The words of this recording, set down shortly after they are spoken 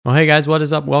Well, hey guys, what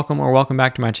is up? Welcome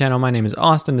back to my channel. My name is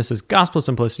Austin. This is Gospel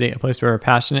Simplicity, a place where we're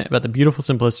passionate about the beautiful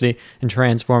simplicity and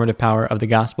transformative power of the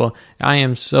gospel. I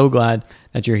am so glad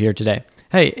that you're here today.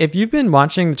 Hey, if you've been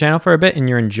watching the channel for a bit and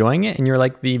you're enjoying it and you're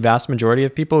like the vast majority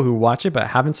of people who watch it but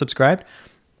haven't subscribed,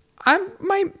 I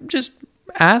might just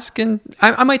ask and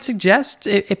I might suggest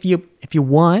if you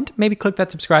want, maybe click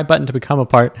that subscribe button to become a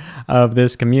part of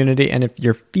this community. And if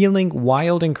you're feeling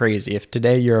wild and crazy, if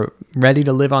today you're ready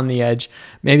to live on the edge,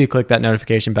 maybe click that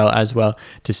notification bell as well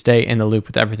to stay in the loop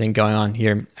with everything going on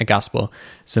here at Gospel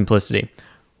Simplicity.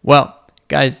 Well,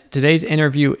 guys, today's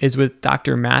interview is with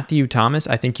Dr. Matthew Thomas.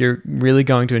 I think you're really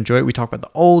going to enjoy it. We talk about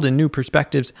the old and new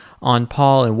perspectives on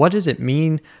Paul and what does it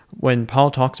mean when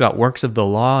Paul talks about works of the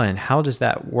law and how does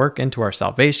that work into our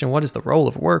salvation? What is the role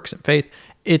of works and faith?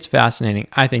 It's fascinating.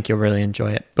 I think you'll really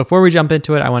enjoy it. Before we jump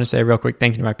into it, I want to say a real quick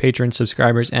thank you to my patrons,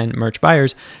 subscribers, and merch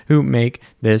buyers who make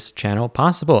this channel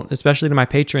possible, especially to my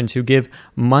patrons who give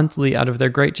monthly out of their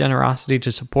great generosity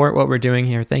to support what we're doing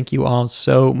here. Thank you all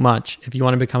so much. If you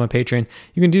want to become a patron,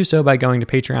 you can do so by going to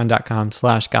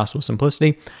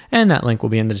patreon.com/gospelsimplicity, and that link will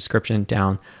be in the description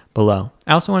down below.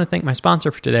 I also want to thank my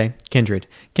sponsor for today, Kindred.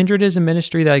 Kindred is a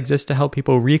ministry that exists to help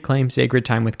people reclaim sacred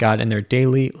time with God in their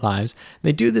daily lives.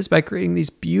 They do this by creating these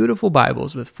beautiful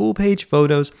Bibles with full-page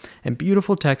photos and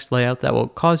beautiful text layouts that will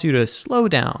cause you to slow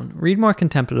down, read more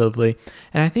contemplatively,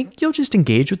 and I think you'll just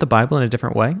engage with the Bible in a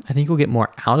different way. I think you'll get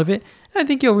more out of it, and I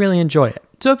think you'll really enjoy it.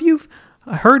 So if you've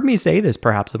heard me say this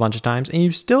perhaps a bunch of times and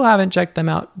you still haven't checked them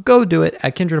out, go do it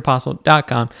at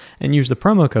kindredapostle.com and use the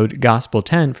promo code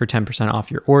GOSPEL10 for 10% off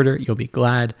your order. You'll be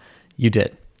glad you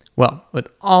did. Well, with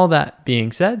all that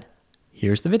being said,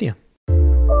 here's the video.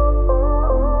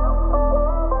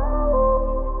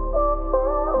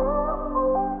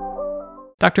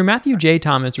 Dr. Matthew J.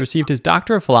 Thomas received his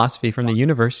Doctor of Philosophy from the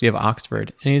University of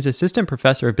Oxford, and he is Assistant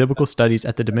Professor of Biblical Studies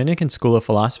at the Dominican School of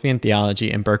Philosophy and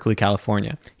Theology in Berkeley,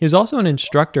 California. He is also an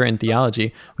instructor in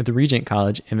theology with the Regent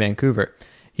College in Vancouver.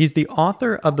 He's the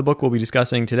author of the book we'll be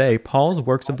discussing today, Paul's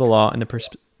Works of the Law and the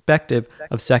Perspective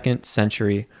of Second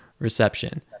Century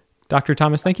Reception. Dr.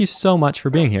 Thomas, thank you so much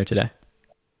for being here today.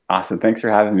 Awesome. Thanks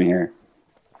for having me here.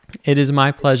 It is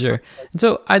my pleasure. And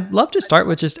so I'd love to start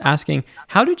with just asking,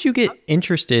 how did you get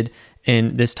interested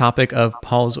in this topic of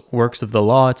Paul's works of the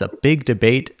law? It's a big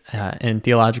debate in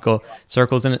theological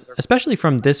circles, and especially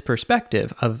from this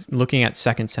perspective of looking at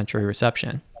second century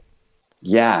reception.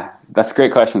 Yeah, that's a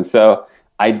great question. So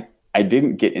I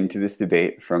didn't get into this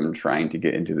debate from trying to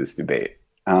get into this debate.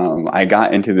 I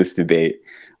got into this debate,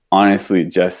 honestly,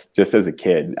 just as a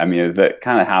kid. I mean, is that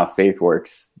kind of how faith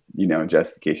works?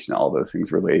 Justification, all those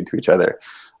things related to each other.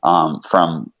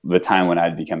 From the time when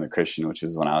I'd become a Christian, which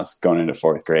is when I was going into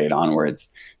fourth grade onwards,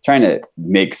 trying to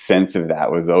make sense of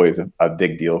that was always a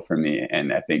big deal for me.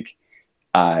 And I think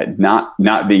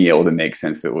not being able to make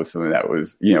sense of it was something that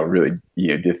was, really,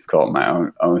 difficult in my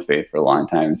own faith for a long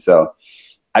time. So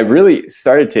I really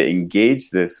started to engage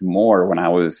this more when I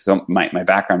was, my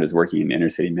background is working in inner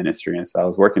city ministry. And so I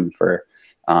was working for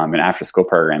an after school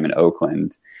program in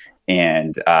Oakland,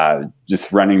 and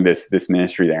just running this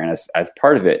ministry there. And as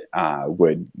part of it,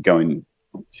 would go and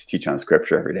just teach on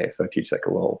scripture every day. So I teach like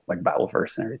a little Bible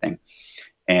verse and everything.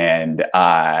 And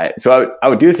so I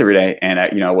would do this every day. And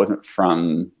I wasn't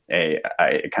from a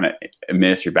kind of a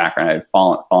ministry background. I had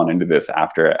fallen into this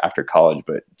after college,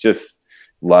 but just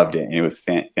loved it. And it was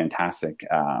fantastic.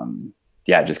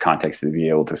 Just context to be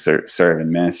able to serve and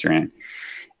minister in.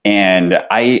 And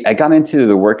I got into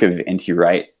the work of N.T.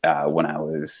 Wright when I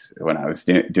was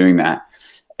doing that,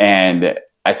 and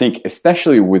I think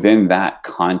especially within that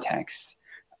context,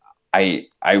 I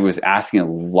was asking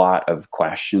a lot of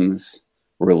questions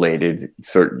related,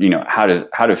 how do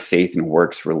faith and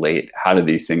works relate? How do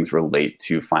these things relate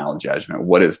to final judgment?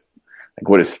 What does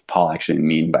Paul actually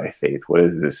mean by faith? What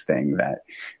is this thing that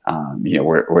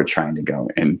we're trying to go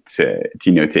and to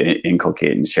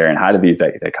inculcate and share? And how do these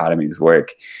dichotomies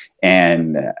work?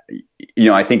 And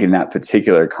I think in that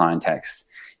particular context,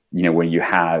 when you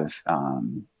have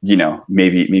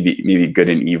maybe good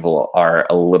and evil are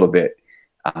a little bit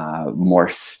more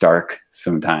stark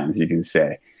sometimes, you can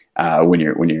say. When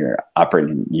you're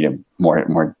operating in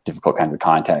more difficult kinds of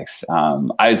contexts.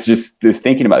 I was just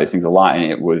thinking about these things a lot,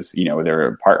 and it was they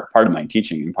were part of my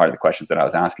teaching and part of the questions that I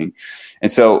was asking.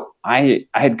 And so I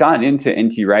had gotten into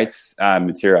N.T. Wright's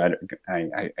material.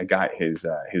 I got his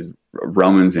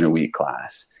Romans in a Week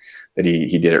class that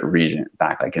he did at Regent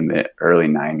back like in the early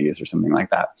 90s or something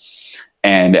like that.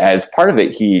 And as part of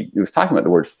it, he was talking about the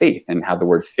word faith and how the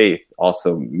word faith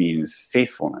also means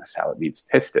faithfulness, how it means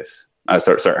pistis.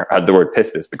 The word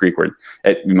pistis, the Greek word,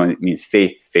 it means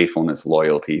faith, faithfulness,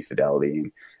 loyalty,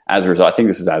 fidelity. as a result, I think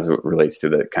this is as it relates to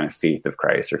the kind of faith of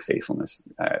Christ or faithfulness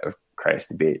of Christ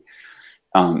debate.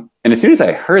 And as soon as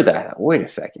I heard that, I thought, wait a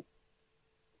second.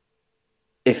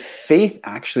 If faith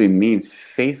actually means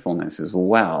faithfulness as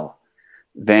well,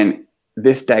 then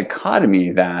this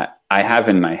dichotomy that I have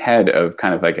in my head of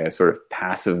kind of like a sort of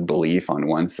passive belief on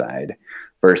one side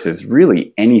versus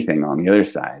really anything on the other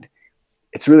side,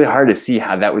 it's really hard to see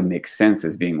how that would make sense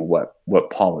as being what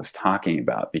Paul was talking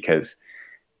about, because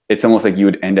it's almost like you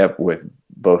would end up with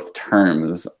both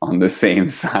terms on the same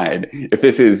side. If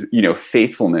this is,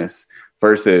 faithfulness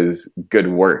versus good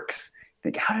works,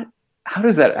 think how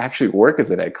does that actually work as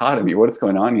a dichotomy? What's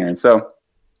going on here? And so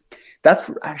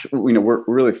that's actually, what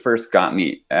really first got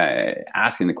me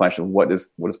asking the question, what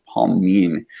does Paul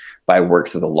mean by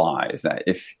works of the law? Is that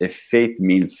if faith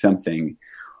means something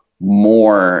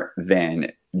more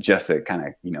than just a kind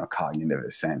of, cognitive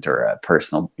assent or a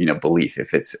personal, belief,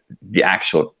 if it's the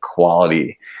actual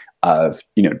quality of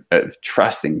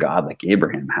trusting God like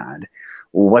Abraham had,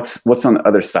 what's on the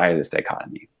other side of this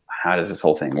dichotomy? How does this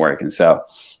whole thing work? And so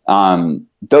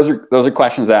those are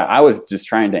questions that I was just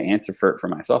trying to answer for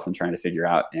myself and trying to figure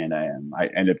out. And I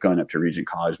ended up going up to Regent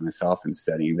College myself and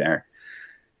studying there.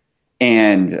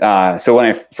 And so when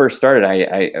I first started,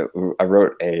 I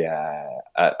wrote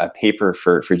a paper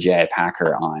for J.I.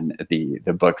 Packer on the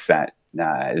books that.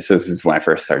 So this is when I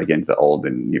first started getting the old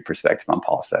and new perspective on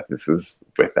Paul stuff. This is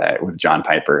with John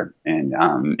Piper and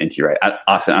N.T. Wright.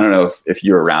 Austin, I don't know if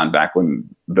you were around back when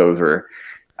those were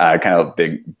kind of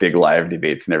big live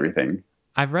debates and everything.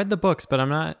 I've read the books, but I'm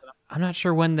not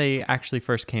sure when they actually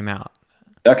first came out.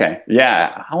 Okay,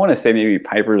 yeah, I want to say maybe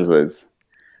Piper's was.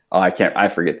 I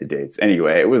forget the dates.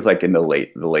 Anyway, it was like in the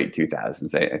late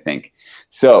 2000s, I think.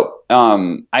 So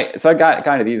I got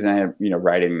into these, and I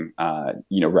writing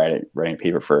a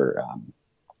paper for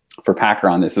Packer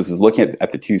on this. This was looking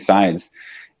at the two sides,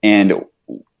 and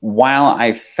while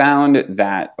I found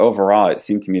that overall it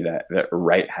seemed to me that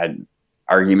Wright had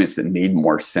arguments that made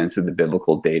more sense of the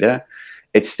biblical data,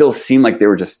 it still seemed like they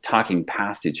were just talking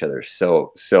past each other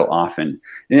so often.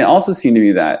 And it also seemed to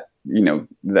me that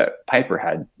that Piper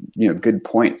had, good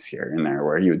points here and there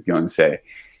where he would go and say,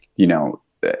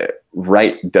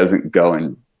 Wright doesn't go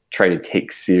and try to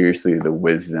take seriously the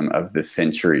wisdom of the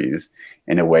centuries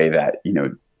in a way that,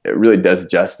 it really does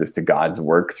justice to God's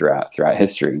work throughout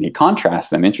history. And he contrasts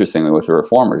them, interestingly, with the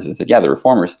Reformers. He said, the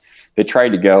Reformers, they tried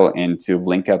to go and to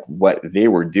link up what they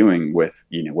were doing with,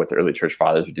 what the early church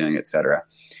fathers were doing, et cetera.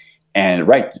 And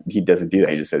Wright, he doesn't do that.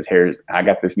 He just says, I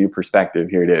got this new perspective.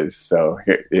 Here it is. So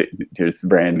here's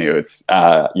brand new. It's,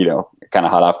 kind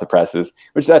of hot off the presses,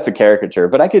 which that's a caricature.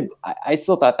 But I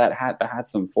still thought that had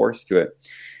some force to it.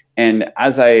 And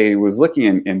as I was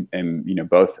looking in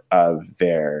both of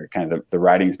their kind of the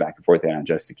writings back and forth on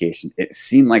justification, it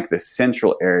seemed like the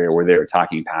central area where they were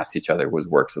talking past each other was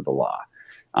works of the law.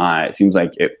 It seems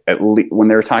like when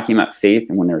they were talking about faith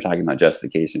and when they were talking about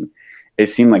justification, it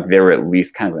seemed like they were at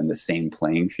least kind of in the same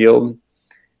playing field.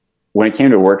 When it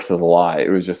came to works of the law, it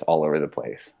was just all over the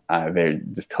place. They're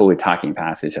just totally talking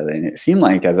past each other. And it seemed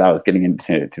like, as I was getting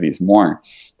into these more,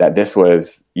 that this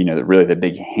was, really the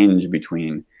big hinge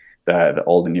between the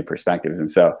old and new perspectives. And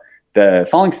so the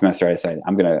following semester, I decided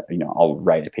I'm going to, I'll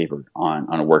write a paper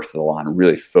on works of the law and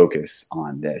really focus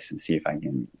on this and see if I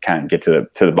can kind of get to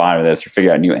the bottom of this or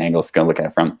figure out new angles to go look at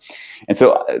it from. And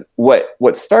so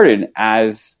what started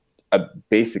as a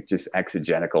basic, just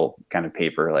exegetical kind of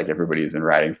paper, like everybody's been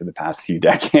writing for the past few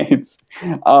decades,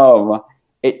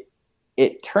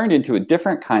 it turned into a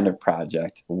different kind of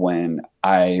project when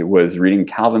I was reading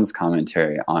Calvin's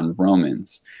commentary on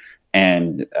Romans.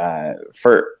 And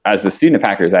as a student of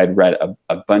Packers, I'd read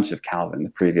a bunch of Calvin the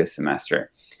previous semester.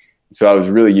 So I was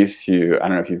really used to, I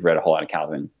don't know if you've read a whole lot of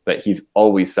Calvin, but he's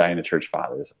always citing the church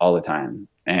fathers all the time.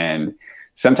 And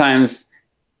sometimes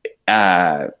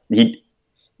the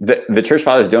church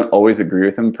fathers don't always agree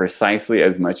with him precisely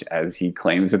as much as he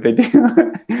claims that they do.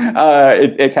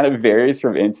 It kind of varies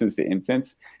from instance to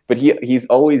instance, but he's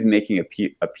always making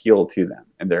appeal to them,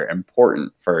 and they're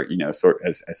important for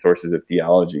as sources of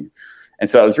theology. And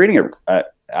so I was reading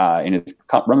in his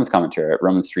Romans commentary at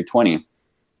Romans 3:20,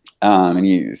 and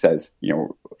he says, we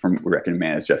reckon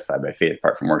man is justified by faith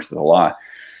apart from works of the law.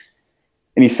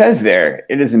 And he says there,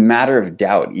 it is a matter of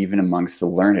doubt, even amongst the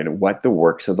learned, what the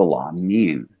works of the law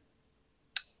mean.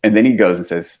 And then he goes and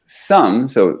says, some,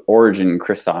 so Origen,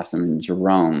 Chrysostom, and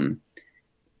Jerome,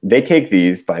 they take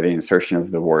these by the insertion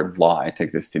of the word law. I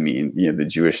take this to mean, the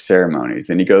Jewish ceremonies.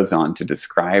 And he goes on to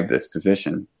describe this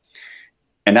position.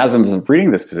 And as I'm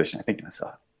reading this position, I think to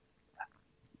myself,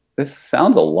 this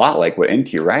sounds a lot like what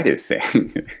N.T. Wright is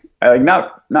saying. like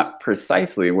not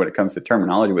precisely when it comes to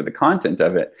terminology, but the content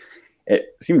of it,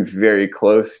 it seemed very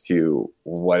close to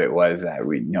what it was that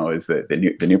we know as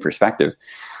the new perspective.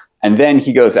 And then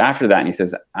he goes after that and he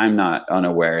says, I'm not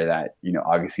unaware that,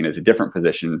 Augustine has a different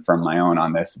position from my own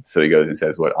on this. So he goes and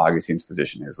says what Augustine's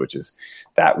position is, which is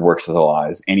that works of the law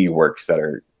is any works that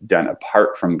are done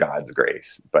apart from God's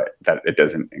grace, but that it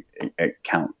doesn't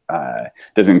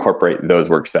incorporate those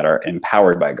works that are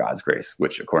empowered by God's grace,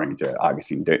 which according to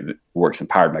Augustine, works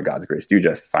empowered by God's grace do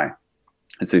justify.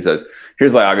 And so he says,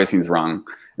 here's why Augustine's wrong.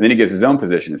 And then he gives his own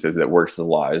position. It says that works of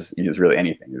the law is really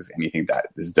anything that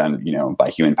is done, by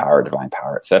human power, divine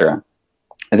power, etc.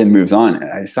 And then moves on.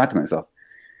 And I just thought to myself,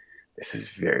 this is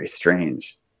very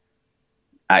strange.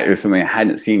 It was something I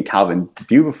hadn't seen Calvin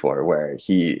do before, where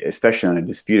he, especially on a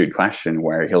disputed question,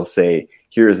 where he'll say,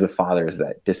 here's the fathers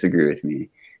that disagree with me,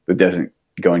 but doesn't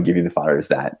go and give you the fathers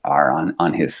that are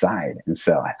on his side. And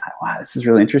so I thought, wow, this is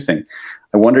really interesting.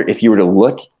 I wonder if you were to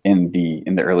look in the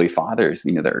early fathers,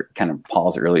 they're kind of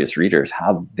Paul's earliest readers,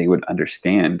 how they would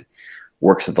understand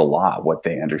works of the law, what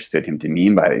they understood him to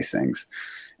mean by these things.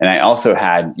 And I also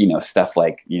had, stuff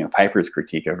like, Piper's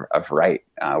critique of Wright,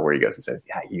 where he goes and says,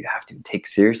 yeah, you have to take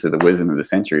seriously the wisdom of the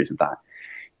centuries, and thought,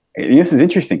 this is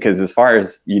interesting because as far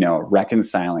as,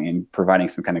 reconciling and providing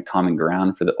some kind of common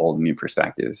ground for the old and new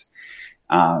perspectives,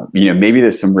 maybe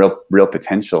there's some real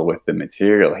potential with the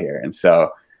material here. And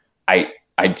so I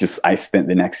spent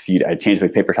the next I changed my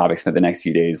paper topic, spent the next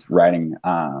few days writing,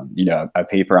 a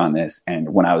paper on this.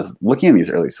 And when I was looking at these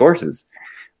early sources,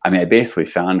 I basically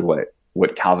found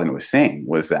what Calvin was saying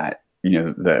was that,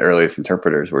 the earliest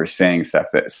interpreters were saying stuff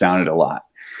that sounded a lot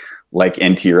like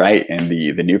N.T. Wright and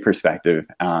the new perspective.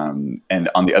 And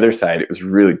on the other side, it was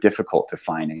really difficult to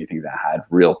find anything that had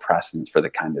real precedence for the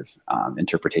kind of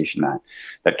interpretation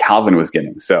that Calvin was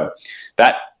getting. So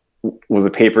that was a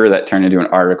paper that turned into an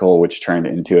article, which turned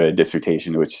into a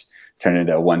dissertation, which turned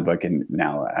into one book and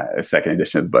now a second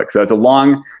edition of the book. So it's a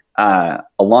long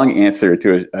answer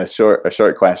to a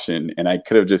short question. And I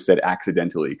could have just said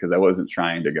accidentally, because I wasn't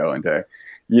trying to go into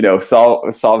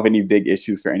solve any big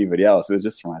issues for anybody else. It was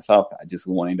just for myself. I just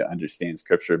wanted to understand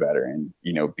scripture better and,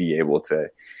 be able to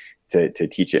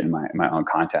teach it in my own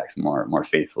context more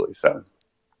faithfully. So.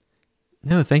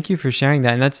 No, thank you for sharing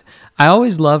that. And I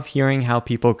always love hearing how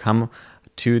people come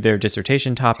to their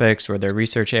dissertation topics or their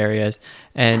research areas.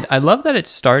 And I love that it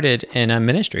started in a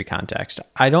ministry context.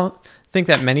 I don't think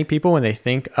that many people, when they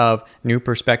think of new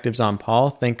perspectives on Paul,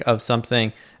 think of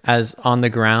something as on the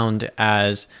ground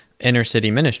as inner city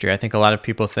ministry. I think a lot of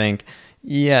people think,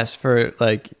 yes, for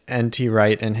like N.T.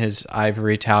 Wright and his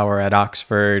ivory tower at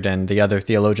Oxford and the other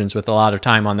theologians with a lot of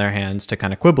time on their hands to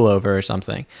kind of quibble over or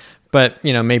something. But,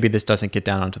 maybe this doesn't get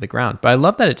down onto the ground. But I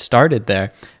love that it started there,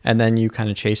 and then you kind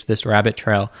of chase this rabbit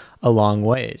trail a long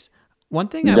ways. One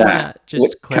thing I want to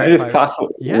just clarify. Can I just toss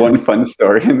one fun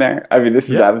story in there? This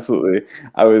is absolutely.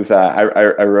 I was I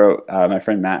wrote my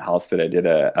friend Matt Halstead. I did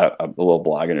a little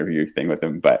blog interview thing with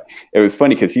him, but it was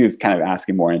funny because he was kind of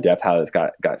asking more in depth how this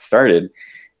got started,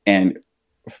 and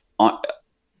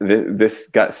this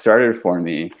got started for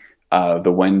me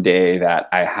the one day that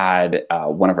I had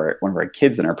one of our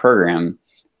kids in our program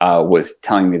was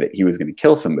telling me that he was going to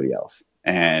kill somebody else,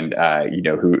 and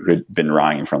who had been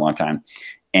wronging him for a long time.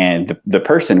 And the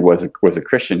person was a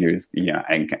Christian who's,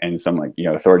 and some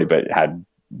authority, but had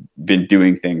been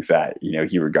doing things that,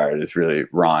 he regarded as really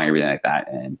wrong, everything like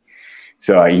that. And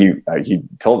so he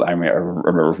told, I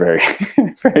remember very,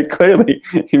 very clearly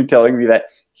him telling me that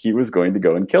he was going to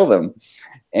go and kill them.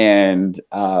 And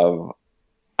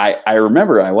I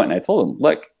remember I went and I told him,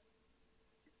 look,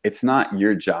 it's not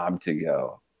your job to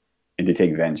go and to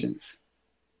take vengeance.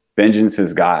 Vengeance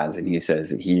is God's, and he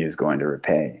says that he is going to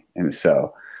repay. And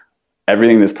so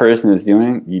everything this person is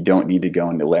doing, you don't need to go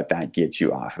and to let that get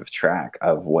you off of track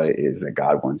of what it is that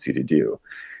God wants you to do.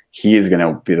 He is going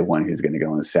to be the one who's going to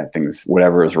go and set things,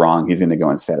 whatever is wrong, he's going to go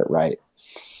and set it right.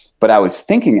 But I was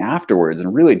thinking afterwards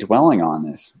and really dwelling on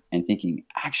this and thinking,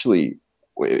 actually,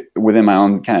 within my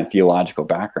own kind of theological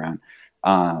background,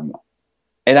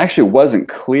 it actually wasn't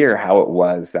clear how it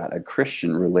was that a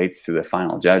Christian relates to the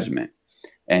final judgment.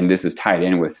 And this is tied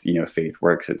in with, faith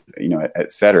works,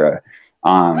 et cetera.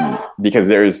 Because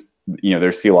there's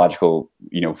theological,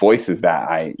 voices that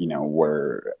I,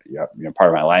 were, part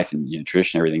of my life and,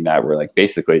 tradition, everything that were like,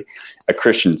 basically a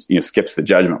Christian, skips the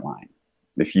judgment line.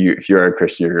 If you're a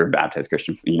Christian, you're a baptized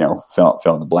Christian, fill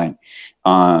in the blank.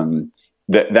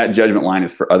 That judgment line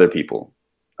is for other people.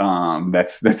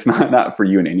 That's not for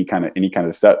you in any kind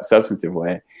of substantive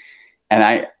way.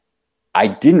 And I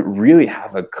didn't really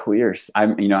have a clear. I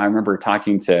remember I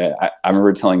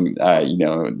remember telling,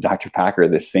 Dr. Packer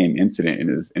this same incident in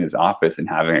his office and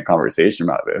having a conversation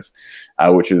about this,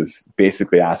 which was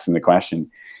basically asking the question: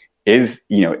 is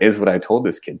what I told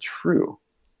this kid true?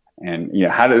 And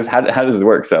how does it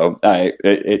work? So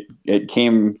it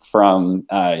came from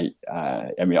all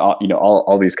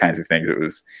these kinds of things. It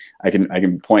was I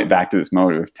can point back to this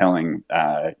moment of telling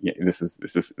this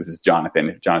is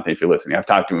Jonathan. If you're listening, I've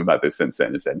talked to him about this since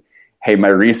then and said, hey, my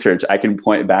research, I can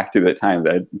point back to the time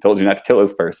that I told you not to kill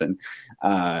this person.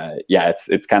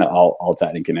 It's kind of all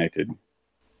tied and connected.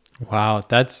 Wow,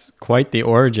 that's quite the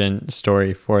origin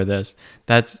story for this.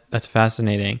 That's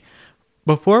fascinating.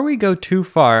 Before we go too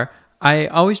far, I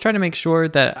always try to make sure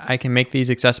that I can make these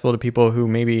accessible to people who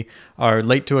maybe are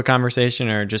late to a conversation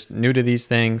or just new to these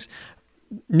things.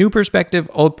 New perspective,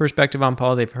 old perspective on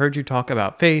Paul. They've heard you talk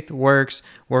about faith, works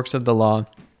of the law.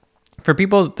 For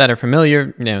people that are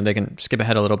familiar, they can skip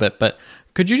ahead a little bit, but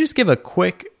could you just give a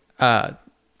quick,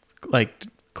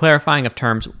 clarifying of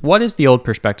terms? What is the old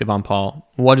perspective on Paul?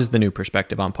 What is the new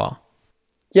perspective on Paul?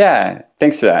 Yeah,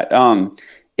 thanks for that.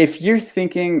 If you're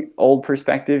thinking old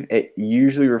perspective, it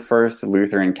usually refers to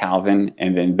Luther and Calvin,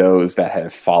 and then those that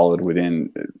have followed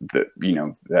within the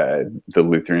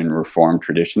Lutheran Reformed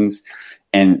traditions,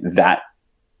 and that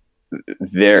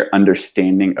their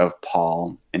understanding of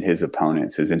Paul and his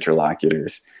opponents, his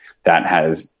interlocutors, that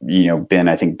has been,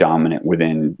 I think, dominant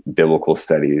within biblical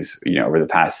studies over the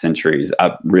past centuries,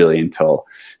 up really until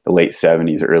the late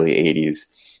 70s, early 80s.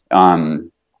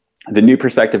 The new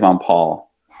perspective on Paul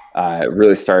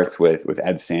really starts with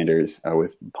Ed Sanders,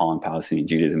 with Paul and Palestinian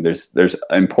Judaism. There's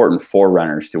important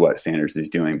forerunners to what Sanders is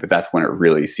doing, but that's when it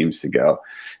really seems to go.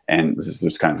 And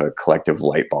there's kind of a collective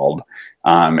light bulb.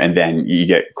 And then you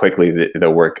get quickly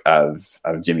the work of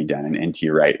Jimmy Dunn and N.T.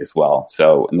 Wright as well.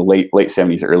 So in the late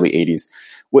 70s, early 80s,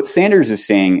 what Sanders is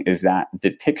saying is that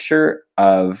the picture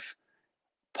of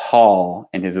Paul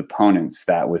and his opponents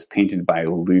that was painted by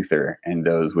Luther and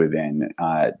those within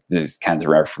these kinds of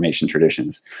Reformation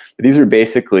traditions. These are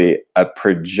basically a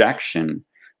projection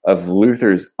of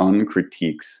Luther's own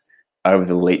critiques of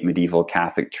the late medieval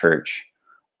Catholic Church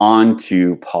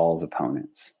onto Paul's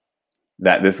opponents.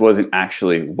 That this wasn't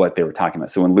actually what they were talking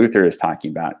about. So when Luther is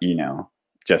talking about,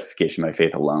 justification by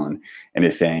faith alone, and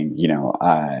is saying,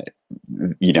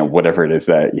 whatever it is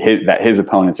that his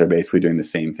opponents are basically doing the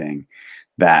same thing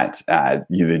that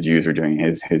the Jews were doing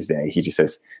his day. He just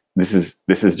says, this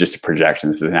is just a projection.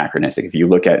 This is anachronistic. If you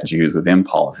look at Jews within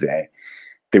Paul's day,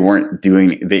 they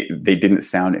didn't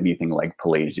sound anything like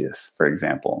Pelagius, for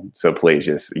example. So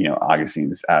Pelagius,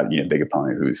 Augustine's, big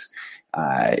opponent, who's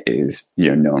is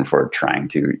known for trying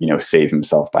to save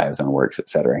himself by his own works,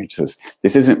 etc. He says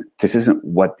this isn't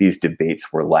what these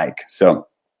debates were like. So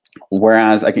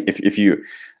whereas if you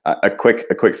a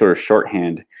quick sort of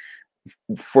shorthand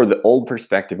for the old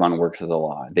perspective on works of the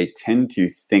law, they tend to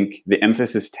think the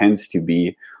emphasis tends to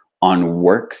be on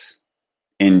works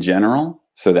in general,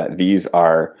 so that these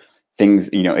are things,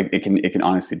 it can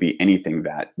honestly be anything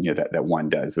that that one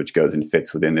does, which goes and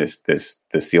fits within this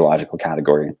theological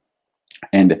category.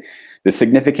 And the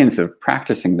significance of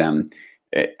practicing them,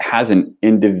 it has an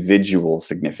individual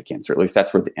significance, or at least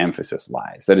that's where the emphasis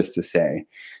lies. That is to say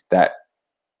that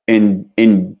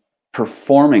in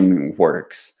performing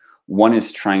works, one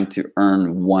is trying to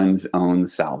earn one's own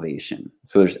salvation.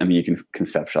 So you can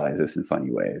conceptualize this in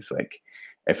funny ways. Like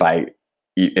if I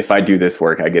do this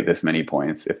work, I get this many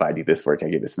points. If I do this work, I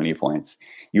get this many points.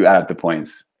 You add up the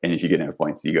points, and if you get enough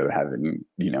points, you go to heaven.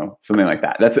 Something like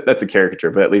that. That's a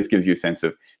caricature, but at least gives you a sense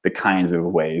of the kinds of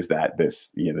ways that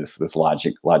this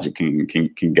logic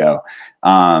can go.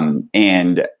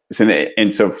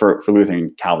 So for Luther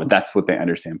and Calvin, that's what they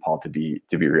understand Paul to be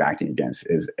reacting against,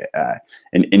 is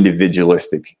an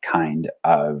individualistic kind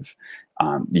of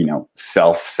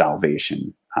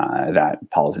self-salvation that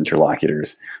Paul's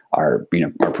interlocutors are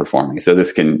performing. So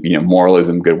this can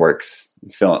moralism, good works,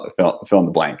 fill in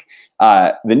the blank.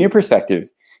 The new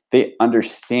perspective, they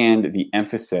understand the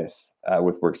emphasis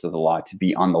with works of the law to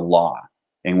be on the law.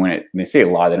 And when they say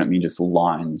law, they don't mean just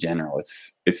law in general.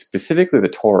 It's specifically the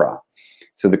Torah.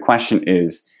 So the question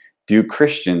is, do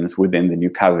Christians within the new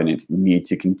covenant need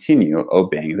to continue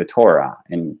obeying the Torah?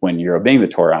 And when you're obeying the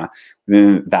Torah,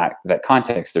 then that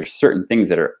context, there's certain things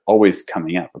that are always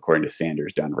coming up, according to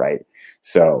Sanders, done right.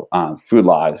 So food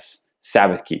laws,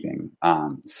 Sabbath keeping,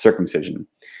 circumcision.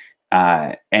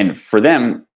 And for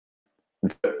them,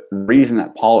 the reason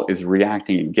that Paul is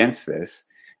reacting against this,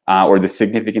 or the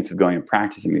significance of going and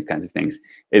practicing these kinds of things,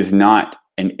 is not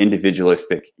an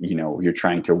individualistic, you're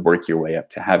trying to work your way up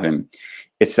to heaven.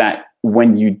 It's that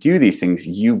when you do these things,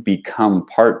 you become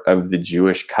part of the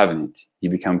Jewish covenant. You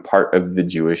become part of the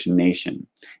Jewish nation,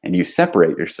 and you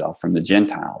separate yourself from the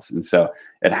Gentiles. And so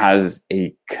it has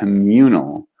a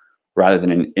communal rather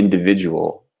than an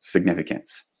individual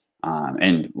significance.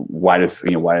 And why does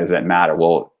that matter?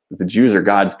 Well, the Jews are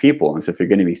God's people, and so if you're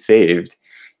going to be saved,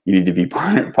 you need to be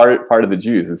part of the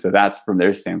Jews. And so that's, from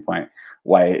their standpoint,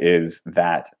 why it is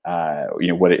that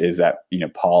what it is that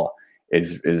Paul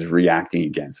is reacting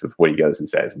against with what he goes and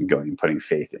says, and going and putting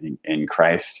faith in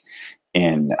Christ,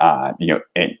 and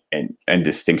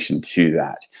distinction to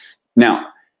that. Now,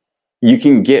 you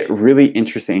can get really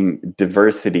interesting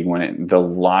diversity when the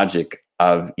logic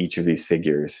of each of these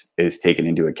figures is taken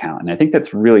into account, and I think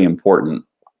that's really important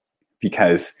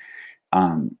because,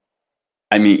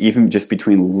 even just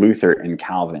between Luther and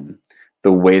Calvin,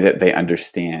 the way that they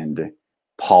understand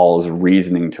Paul's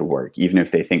reasoning to work, even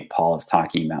if they think Paul is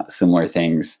talking about similar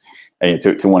things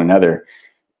to one another,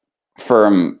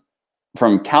 from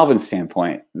Calvin's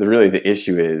standpoint, the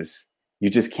issue is you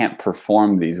just can't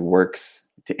perform these works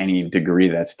to any degree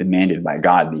that's demanded by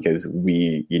God, because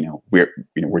we're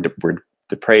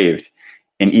depraved,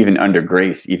 and even under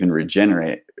grace, even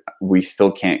regenerate, we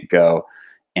still can't go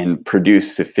and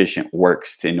produce sufficient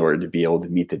works in order to be able to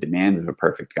meet the demands of a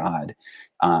perfect God.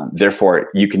 Therefore,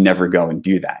 you can never go and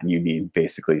do that. And you need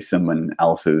basically someone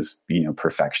else's,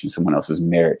 perfection, someone else's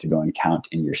merit to go and count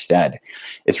in your stead.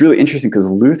 It's really interesting because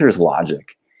Luther's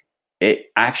logic,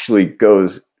 it actually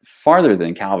goes farther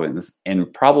than Calvin's in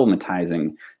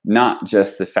problematizing not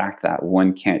just the fact that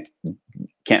one can't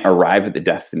arrive at the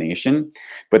destination,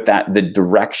 but that the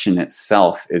direction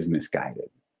itself is misguided.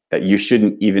 That you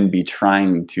shouldn't even be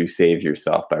trying to save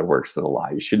yourself by works of the law.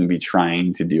 You shouldn't be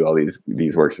trying to do all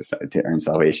these works to earn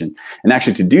salvation. And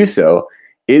actually, to do so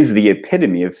is the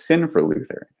epitome of sin for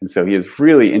Luther. And so he has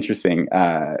really interesting,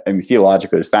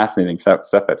 theologically, there's fascinating stuff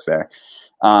that's there,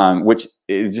 which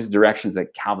is just directions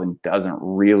that Calvin doesn't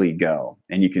really go.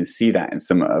 And you can see that in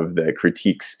some of the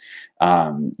critiques,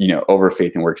 over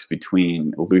faith and works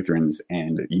between Lutherans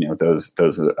and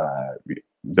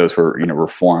those who are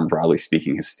reformed, broadly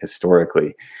speaking,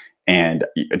 historically, and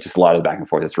just a lot of the back and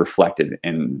forth is reflected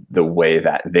in the way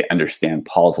that they understand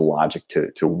Paul's logic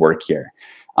to work here.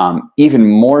 Even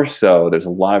more so, there's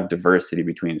a lot of diversity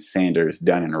between Sanders,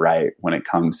 Dunn, and Wright when it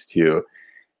comes to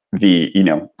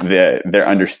their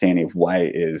understanding of why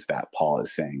it is that Paul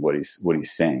is saying what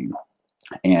he's saying.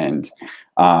 And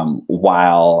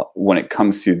while when it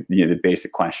comes to the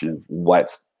basic question of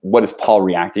what is Paul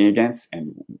reacting against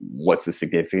and what's the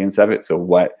significance of it? So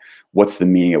what's the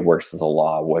meaning of works of the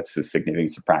law? What's the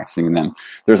significance of practicing them?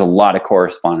 There's a lot of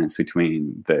correspondence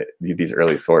between these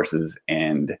early sources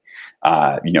and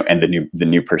the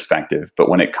new perspective. But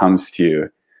when it comes to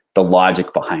the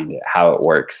logic behind it, how it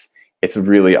works, it's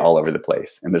really all over the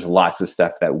place. And there's lots of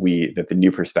stuff that the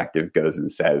new perspective goes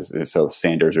and says. So if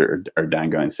Sanders or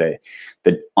Dunn go and say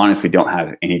that honestly don't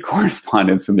have any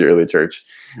correspondence in the early church.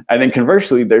 And then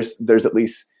conversely, there's at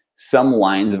least some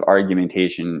lines of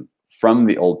argumentation from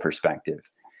the old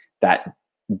perspective that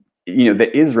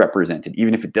is represented,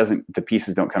 even if the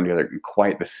pieces don't come together in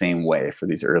quite the same way for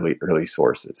these early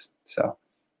sources. So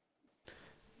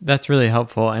that's really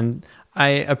helpful. And I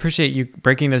appreciate you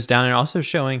breaking those down and also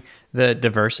showing the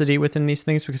diversity within these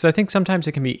things, because I think sometimes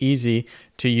it can be easy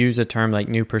to use a term like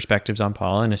new perspectives on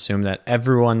Paul and assume that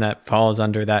everyone that falls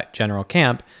under that general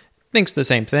camp thinks the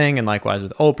same thing. And likewise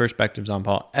with old perspectives on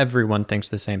Paul, everyone thinks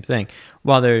the same thing.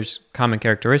 While there's common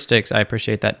characteristics, I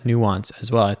appreciate that nuance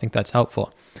as well. I think that's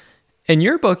helpful. In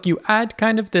your book, you add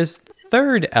kind of this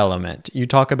third element. You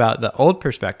talk about the old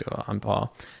perspective on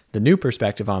Paul, the new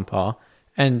perspective on Paul,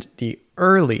 and the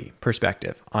early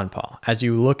perspective on Paul, as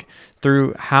you look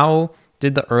through how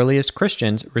did the earliest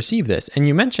Christians receive this. And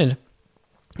you mentioned,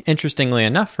 interestingly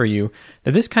enough for you,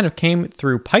 that this kind of came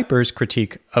through Piper's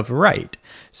critique of Wright,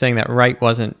 saying that Wright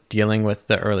wasn't dealing with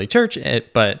the early church,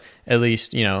 but at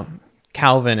least,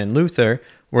 Calvin and Luther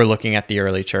were looking at the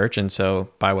early church. And so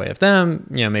by way of them,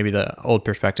 maybe the old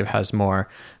perspective has more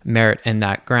merit in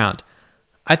that ground.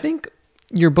 I think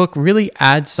your book really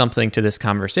adds something to this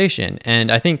conversation.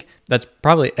 And I think that's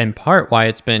probably in part why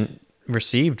it's been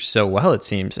received so well, it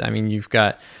seems. I mean, you've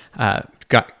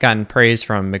gotten praise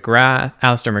from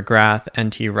Alistair McGrath,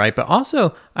 N.T. Wright, but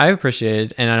also I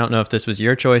appreciated, and I don't know if this was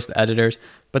your choice, the editors,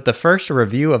 but the first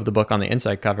review of the book on the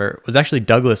inside cover was actually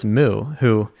Douglas Moo,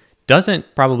 who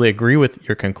doesn't probably agree with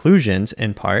your conclusions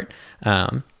in part,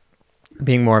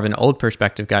 being more of an old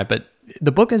perspective guy, but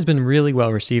the book has been really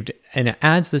well received, and it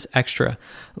adds this extra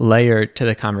layer to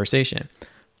the conversation.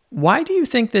 Why do you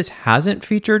think this hasn't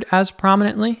featured as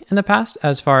prominently in the past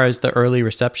as far as the early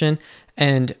reception?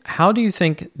 And how do you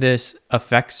think this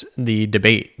affects the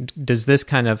debate? Does this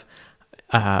kind of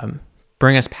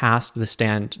bring us past the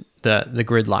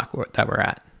gridlock that we're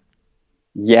at?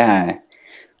 Yeah.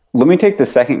 Let me take the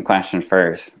second question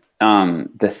first.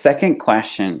 The second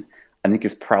question, I think,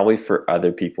 is probably for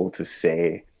other people to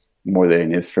say more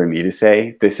than it is for me to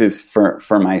say. This is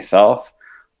for myself.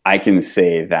 I can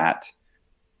say that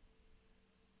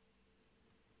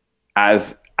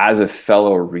as a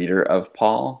fellow reader of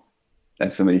Paul,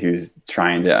 as somebody who's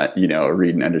trying to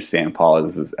read and understand Paul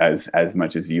as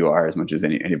much as you are, as much as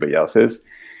anybody else is,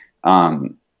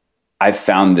 I've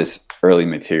found this early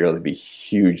material to be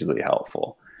hugely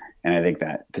helpful. And I think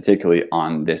that particularly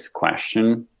on this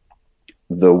question,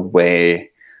 the way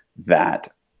that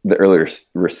the earlier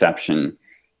reception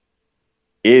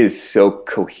is so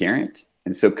coherent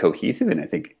and so cohesive, and I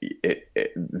think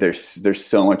there's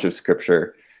so much of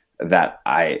Scripture that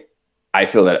I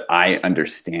feel that I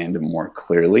understand more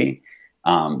clearly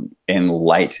in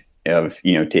light of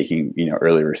taking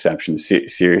early reception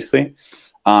seriously.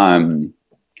 From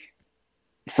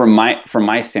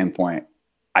my standpoint,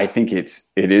 I think it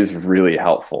is really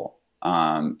helpful,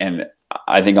 and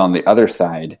I think on the other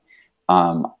side,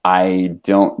 I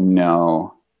don't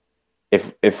know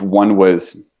if one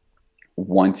was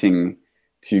wanting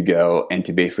to go and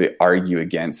to basically argue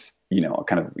against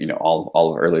all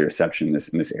of early reception in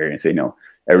this area and say, no,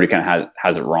 everybody kind of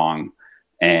has it wrong,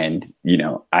 and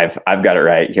I've got it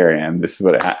right. Here I am. This is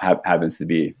what it happens to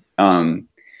be.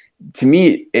 To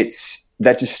me,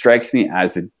 that just strikes me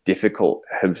as a difficult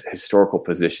historical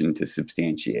position to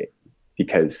substantiate,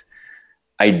 because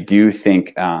I do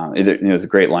think there's a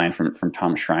great line from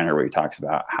Tom Schreiner where he talks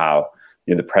about how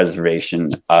the preservation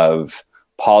of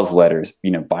Paul's letters,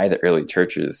 by the early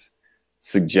churches,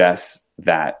 suggests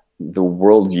that the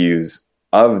worldviews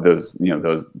of those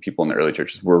people in the early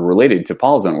churches were related to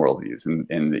Paul's own worldviews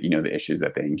and the issues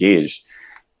that they engaged.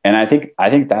 And I think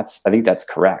that's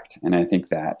correct. And I think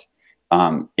that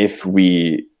if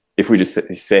we just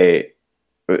say,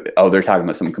 oh, they're talking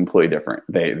about something completely different,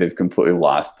 they've completely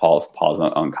lost Paul's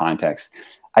own context,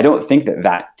 I don't think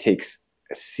that takes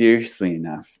seriously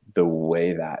enough the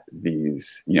way that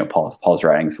these Paul's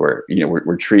writings were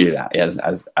treated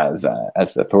as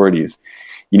authorities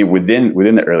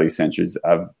within the early centuries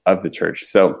of the church.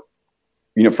 So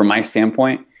from my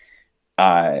standpoint,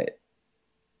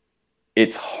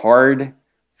 it's hard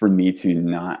for me to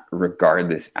not regard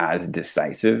this as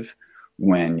decisive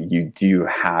when you do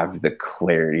have the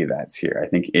clarity that's here. I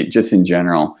think it just in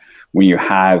general, when you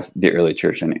have the early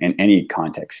church in any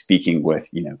context speaking with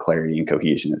clarity and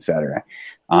cohesion, et cetera,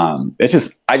 I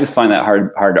just find that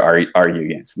hard to argue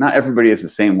against. Not everybody is the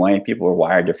same way. People are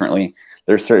wired differently.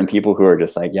 There's certain people who are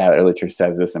just like, yeah, the early church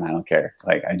says this, and I don't care.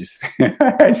 Like I just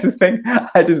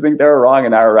think they're wrong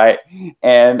and I'm right.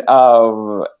 And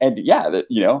yeah,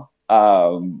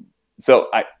 so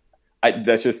I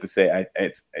that's just to say,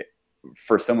 it's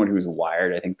for someone who's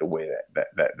wired, I think the way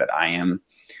that I am,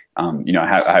 I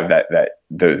have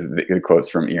the quotes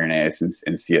from Irenaeus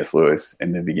and C.S. Lewis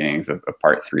in the beginnings of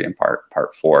part 3 and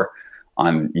part 4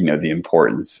 on the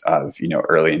importance of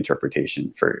early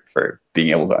interpretation for being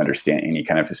able to understand any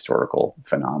kind of historical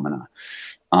phenomena.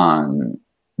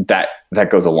 That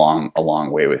goes a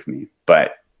long way with me,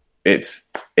 but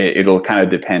it'll kind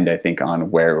of depend, I think, on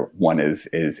where one is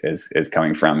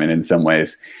coming from. And in some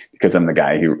ways, because I'm the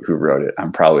guy who wrote it,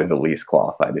 I'm probably the least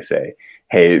qualified to say,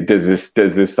 hey, does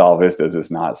this solve this? Does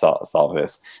this not solve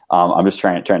this? I'm just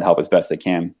trying to help as best I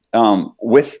can.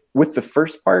 With the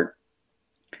first part,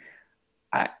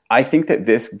 I think that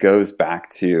this goes back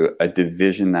to a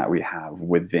division that we have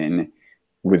within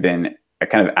a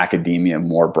kind of academia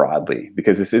more broadly,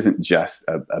 because this isn't just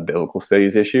a biblical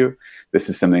studies issue. This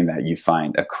is something that you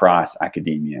find across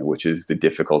academia, which is the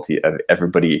difficulty of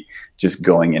everybody just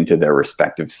going into their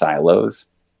respective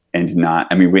silos and not.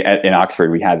 I mean, in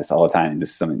Oxford, we had this all the time.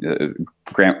 This is something that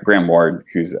Graham Ward,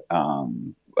 who's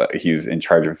in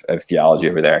charge of theology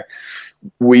over there.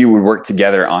 We would work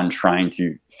together on trying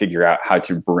to figure out how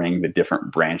to bring the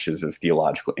different branches of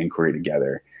theological inquiry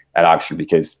together at Oxford,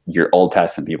 because your Old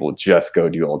Testament people just go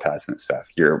do Old Testament stuff.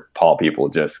 Your Paul people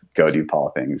just go do Paul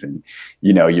things. And,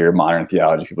 your modern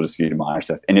theology people just do modern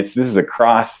stuff. And this is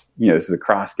across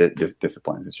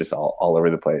disciplines. It's just all over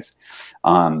the place.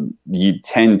 You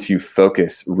tend to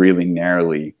focus really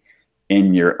narrowly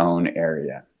in your own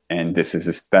area. And this is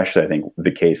especially, I think,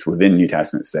 the case within New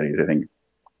Testament studies. I think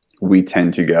we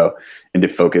tend to go into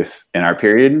focus in our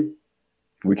period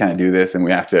we kind of do this, and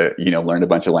we have to, learn a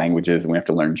bunch of languages, and we have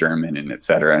to learn German and et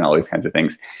cetera, and all these kinds of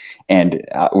things. And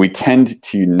we tend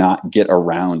to not get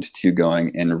around to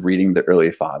going and reading the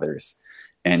early fathers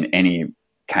in any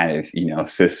kind of,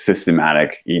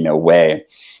 systematic, way.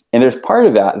 And there's part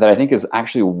of that I think is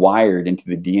actually wired into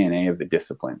the DNA of the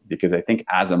discipline, because I think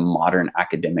as a modern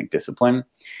academic discipline,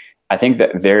 I think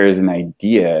that there is an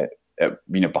idea,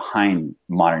 behind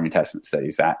modern New Testament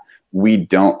studies, that we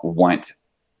don't want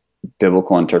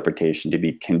biblical interpretation to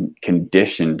be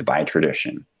conditioned by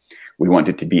tradition. We want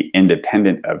it to be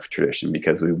independent of tradition,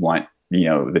 because we want,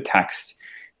 the text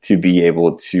to be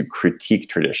able to critique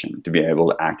tradition, to be able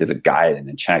to act as a guide and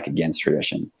a check against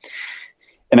tradition.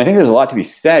 And I think there's a lot to be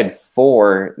said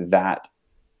for that,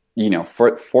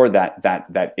 for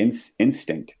that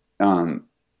instinct. From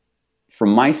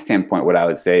my standpoint, what I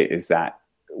would say is that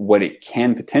what it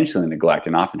can potentially neglect,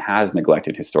 and often has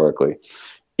neglected historically,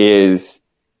 is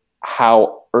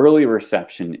how early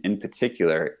reception in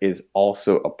particular is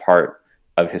also a part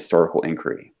of historical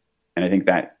inquiry. And I think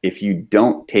that if you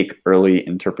don't take early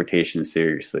interpretation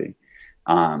seriously,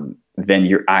 then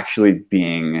you're actually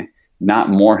being not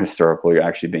more historical, you're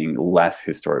actually being less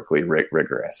historically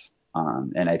rigorous.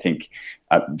 And I think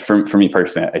for me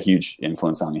personally, a huge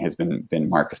influence on me has been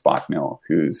Marcus Bockmill,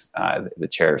 who's the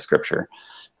chair of scripture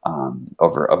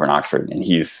over in Oxford. And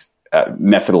he's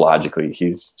methodologically,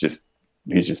 he's just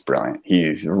brilliant.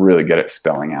 He's really good at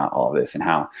spelling out all of this, and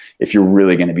how if you're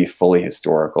really going to be fully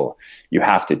historical, you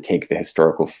have to take the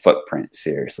historical footprint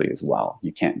seriously as well.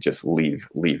 You can't just leave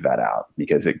that out,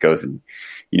 because it goes in,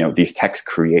 these texts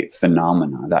create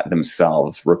phenomena that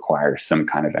themselves require some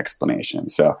kind of explanation.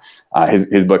 So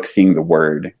his book, Seeing the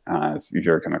Word, if you've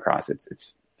ever come across it,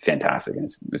 it's fantastic, and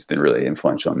it's been really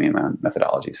influential in me and my own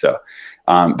methodology. So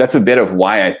that's a bit of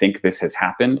why I think this has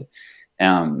happened.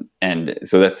 And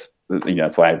so that's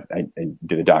why I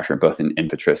did a doctorate both in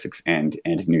patristics and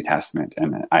New Testament.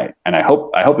 And I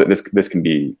hope that this can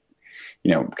be,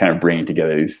 kind of bringing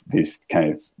together these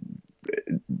kind of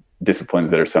disciplines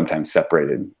that are sometimes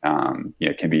separated,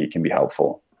 can be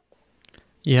helpful.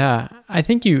 Yeah, I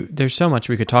think there's so much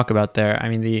we could talk about there. I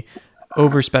mean, the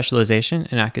over specialization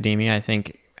in academia, I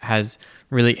think, has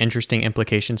really interesting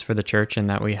implications for the church, in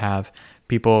that we have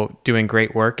people doing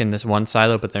great work in this one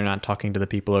silo, but they're not talking to the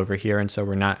people over here. And so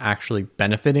we're not actually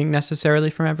benefiting necessarily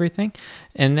from everything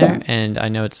in there. And I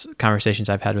know it's conversations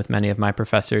I've had with many of my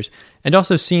professors, and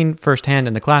also seen firsthand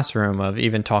in the classroom, of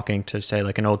even talking to, say,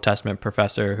 like an Old Testament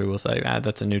professor who will say,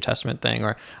 that's a New Testament thing,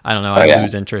 or I don't know, I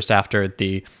lose interest after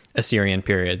the Assyrian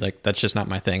period. Like, that's just not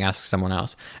my thing. Ask someone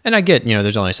else. And I get,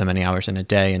 there's only so many hours in a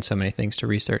day and so many things to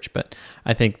research, but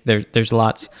I think there's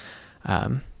lots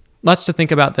to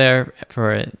think about there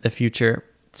for the future.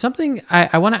 Something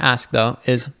I want to ask, though,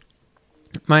 is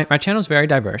my channel is very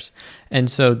diverse. And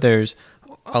so there's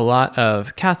a lot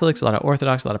of Catholics, a lot of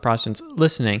Orthodox, a lot of Protestants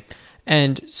listening.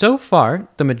 And so far,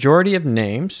 the majority of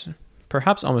names,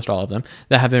 perhaps almost all of them,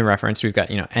 that have been referenced, we've got,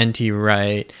 N.T.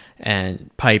 Wright and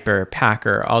Piper,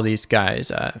 Packer, all these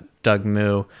guys, Doug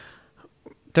Moo,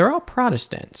 they're all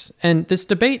Protestants. And this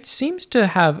debate seems to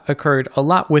have occurred a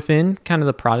lot within kind of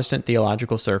the Protestant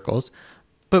theological circles.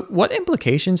 But what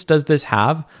implications does this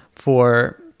have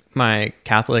for my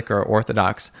Catholic or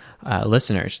Orthodox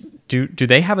listeners? Do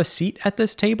they have a seat at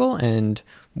this table? And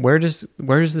where does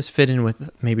this fit in with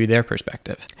maybe their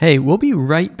perspective? Hey, we'll be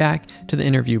right back to the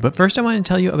interview, but first I want to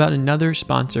tell you about another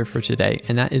sponsor for today,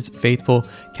 and that is Faithful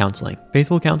Counseling.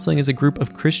 Faithful Counseling is a group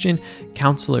of Christian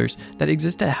counselors that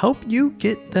exist to help you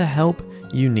get the help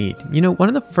you need. One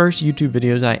of the first YouTube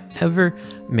videos I ever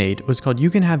made was called You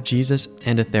Can Have Jesus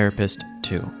and a Therapist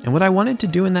Too. And what I wanted to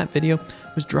do in that video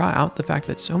was draw out the fact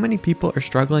that so many people are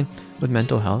struggling with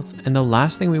mental health. And the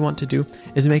last thing we want to do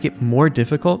is make it more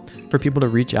difficult for people to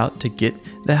reach out to get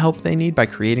the help they need by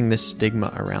creating this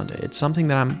stigma around it. It's something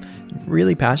that I'm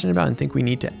really passionate about and think we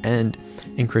need to end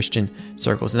in Christian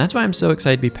circles. And that's why I'm so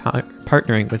excited to be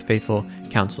partnering with Faithful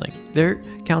Counseling. Their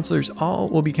counselors all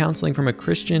will be counseling from a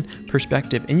Christian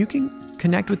perspective, and you can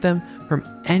connect with them from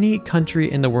any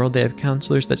country in the world. They have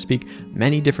counselors that speak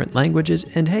many different languages.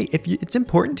 And hey, if it's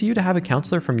important to you to have a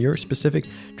counselor from your specific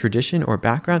tradition or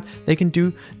background, they can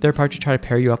do their part to try to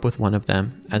pair you up with one of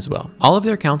them as well. All of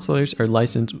their counselors are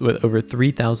licensed with over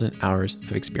 3,000 hours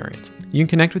of experience. You can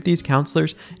connect with these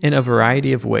counselors in a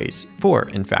variety of ways.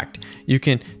 In fact, you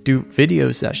can do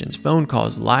video sessions, phone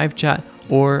calls, live chat,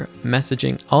 or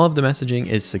messaging. All of the messaging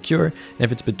is secure. And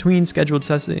if it's between scheduled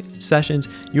sessions,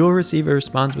 you'll receive a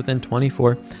response within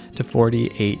 24 to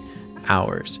 48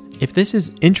 hours. If this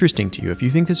is interesting to you, if you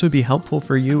think this would be helpful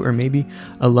for you or maybe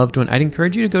a loved one, I'd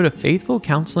encourage you to go to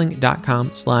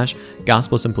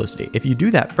faithfulcounseling.com/gospel simplicity. If you do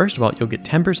that, first of all, you'll get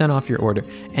 10% off your order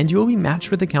and you will be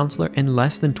matched with a counselor in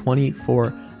less than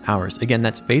 24 hours. Again,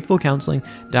 that's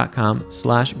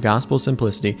faithfulcounseling.com/gospel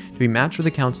simplicity to be matched with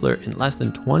a counselor in less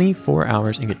than 24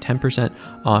 hours and get 10%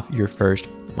 off your first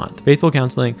month. Faithful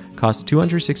Counseling costs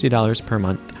 $260 per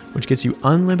month, which gets you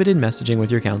unlimited messaging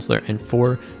with your counselor and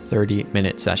 4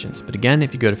 30-minute sessions. But again,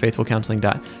 if you go to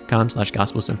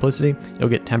faithfulcounseling.com/gospel simplicity, you'll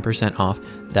get 10% off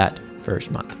that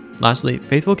first month. Lastly,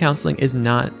 Faithful Counseling is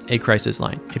not a crisis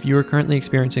line. If you are currently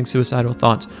experiencing suicidal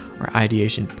thoughts or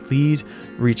ideation, please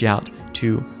reach out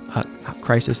to a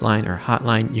crisis line or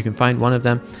hotline. You can find one of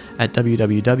them at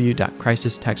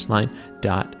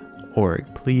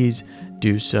www.crisistextline.org. Please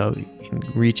do so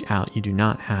and reach out. You do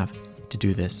not have to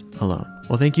do this alone.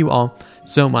 Well, thank you all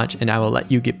so much, and I will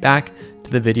let you get back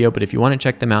to the video. But if you want to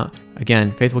check them out,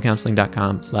 again,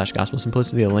 faithfulcounseling.com/gospel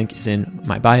simplicity. The link is in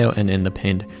my bio and in the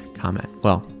pinned comment.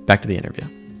 Well, back to the interview.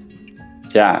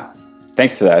 Yeah,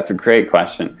 thanks for that. It's a great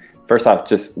question. First off,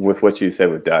 just with what you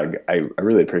said with Doug, I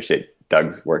really appreciate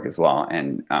Doug's work as well.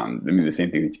 And I mean, the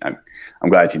same thing. I'm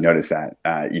glad you noticed that.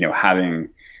 Having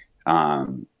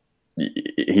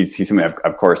he's somebody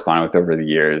I've corresponded with over the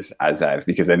years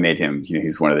because I made him,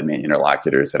 he's one of the main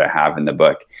interlocutors that I have in the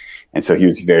book. And so he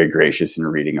was very gracious in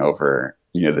reading over,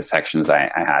 the sections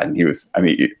I had. And he was like,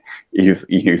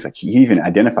 he even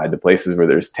identified the places where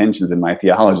there's tensions in my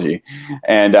theology.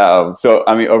 And so,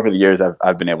 I mean, over the years,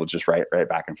 I've been able to just write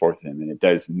back and forth with him. And it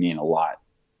does mean a lot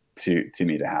to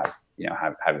me to have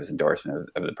his endorsement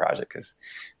of the project. Cause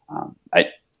I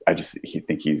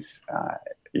think he's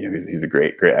a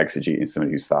great exegete and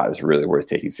somebody whose thought is really worth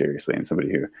taking seriously and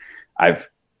somebody who I've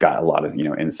got a lot of,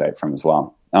 insight from as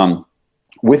well.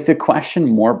 With the question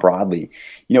more broadly,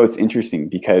 it's interesting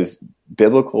because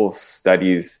biblical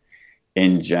studies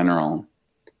in general,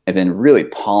 and then really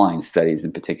Pauline studies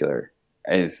in particular,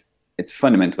 it's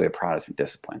fundamentally a Protestant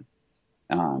discipline.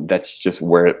 That's just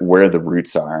where the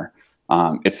roots are.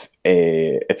 It's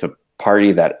a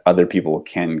party that other people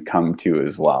can come to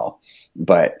as well.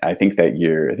 But I think that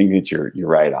you're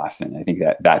right, Austin. I think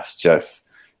that's just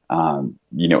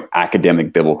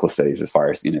academic biblical studies as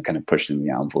far as kind of pushing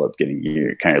the envelope, getting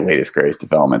you kind of latest greatest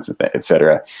developments, et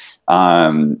cetera.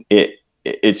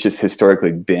 It's just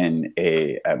historically been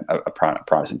a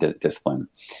Protestant discipline.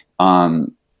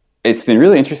 It's been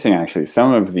really interesting, actually.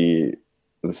 Some of the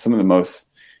most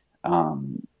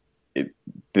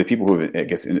the people who, I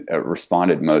guess,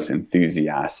 responded most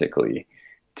enthusiastically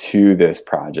to this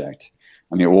project.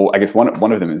 I mean, well, I guess one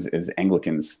of them is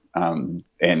Anglicans, and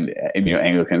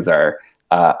Anglicans are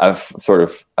sort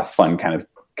of a fun kind of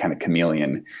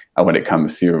chameleon when it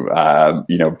comes to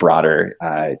broader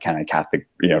kind of Catholic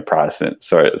Protestant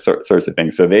sorts of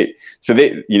things. So they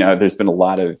there's been a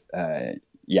lot of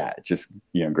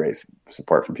great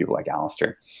support from people like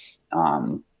Alistair.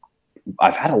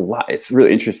 I've had a lot. It's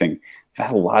really interesting. I've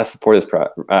had a lot of support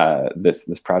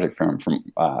this project from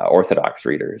Orthodox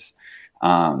readers,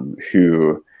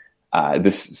 who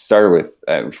this started with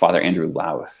Father Andrew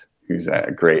Louth, who's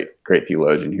a great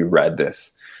theologian who read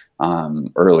this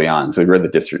early on. So he read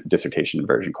the dissertation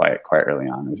version quite early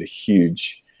on. It was a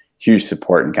huge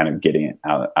support in kind of getting it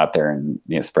out there and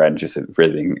spread, just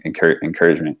really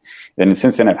encouragement. And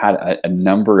since then, I've had a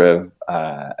number of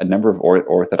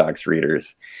Orthodox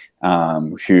readers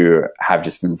who have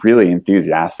just been really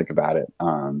enthusiastic about it.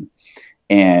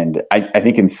 And I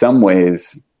think in some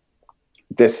ways,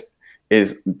 this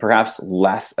is perhaps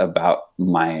less about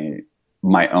my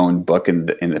own book in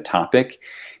the topic,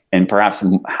 and perhaps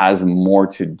has more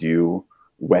to do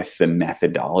with the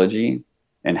methodology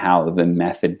and how the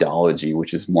methodology,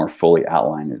 which is more fully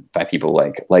outlined by people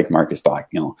like Marcus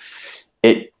Bockmuehl,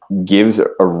 it gives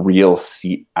a real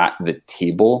seat at the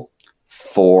table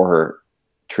for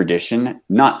tradition,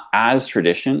 not as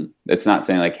tradition. It's not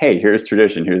saying like, hey, here's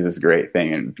tradition, here's this great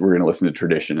thing, and we're going to listen to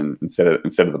tradition instead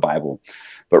of the Bible,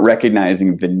 but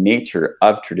recognizing the nature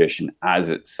of tradition as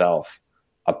itself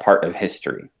a part of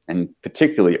history, and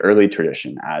particularly early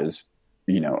tradition as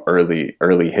early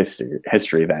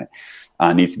history that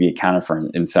needs to be accounted for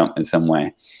in some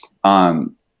way.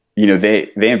 They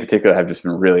in particular have just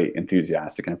been really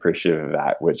enthusiastic and appreciative of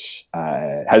that, which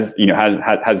has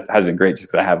been great, just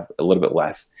because I have a little bit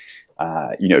less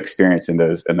experience in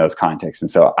those contexts, and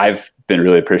so I've been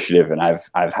really appreciative, and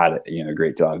I've had a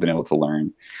great deal. I've been able to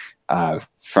learn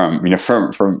from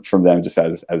them just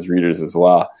as readers as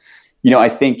well. I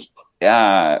think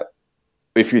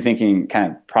if you're thinking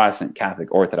kind of Protestant,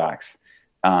 Catholic, Orthodox,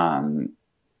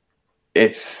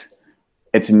 it's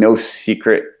it's no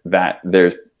secret that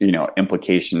there's,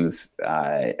 implications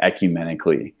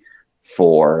ecumenically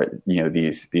for,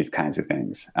 these kinds of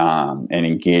things, and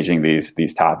engaging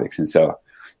these topics. And so,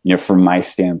 from my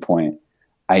standpoint,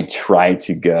 I try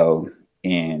to go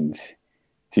and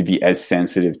to be as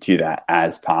sensitive to that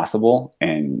as possible,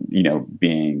 and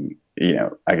being,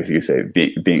 I guess you could say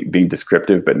being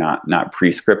descriptive but not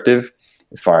prescriptive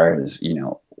as far as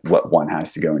what one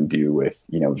has to go and do with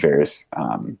various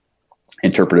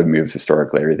interpretive moves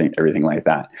historically, everything like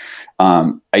that.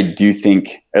 I do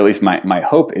think, at least my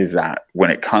hope is that when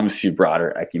it comes to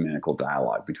broader ecumenical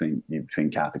dialogue between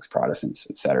Catholics, Protestants,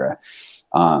 etc.,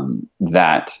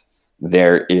 that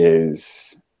there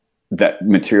is that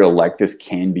material like this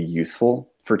can be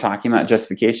useful for talking about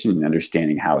justification and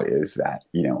understanding how it is that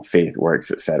faith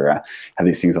works, etc., how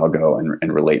these things all go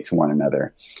and relate to one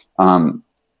another.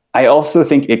 I also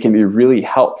think it can be really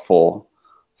helpful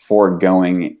for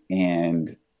going and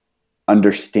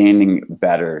understanding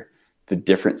better the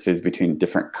differences between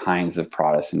different kinds of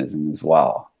Protestantism as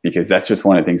well, because that's just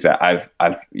one of the things that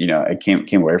I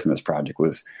came away from this project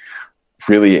was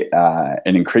really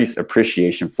an increased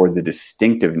appreciation for the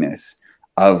distinctiveness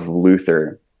of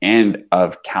Luther and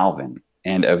of Calvin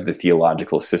and of the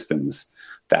theological systems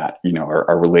that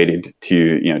are related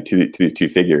to these two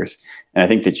figures. And I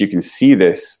think that you can see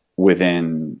this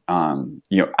within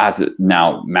as it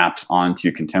now maps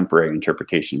onto contemporary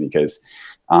interpretation, because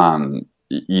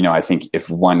I think if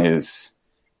one is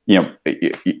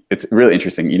it's really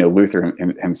interesting, Luther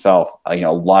himself, a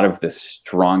lot of the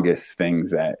strongest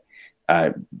things that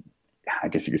I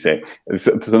guess you could say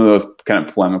some of those kind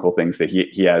of polemical things that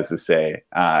he has to say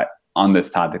on this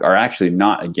topic are actually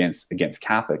not against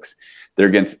Catholics. They're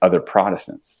against other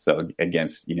Protestants. So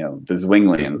against, the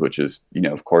Zwinglians, which is,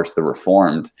 of course, the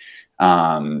Reformed,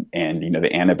 and,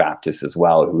 the Anabaptists as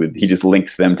well, who he just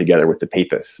links them together with the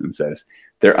Papists and says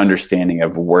their understanding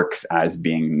of works as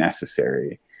being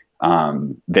necessary.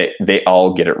 They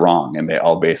all get it wrong, and they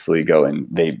all basically go and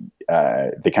they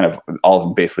kind of all of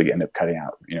them basically end up cutting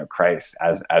out, Christ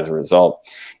as a result.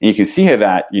 And you can see how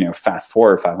that, fast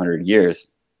forward 500 years,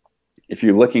 if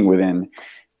you're looking within,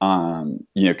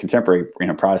 contemporary,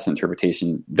 Protestant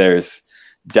interpretation, there's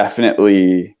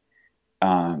definitely,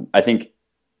 I think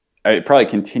it probably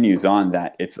continues on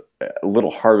that it's a little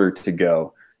harder to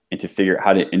go and to figure out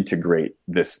how to integrate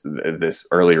this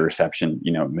early reception,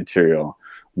 material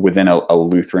within a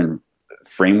Lutheran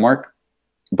framework.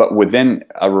 But within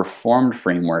a Reformed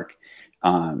framework,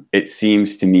 it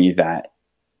seems to me that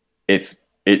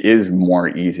it is more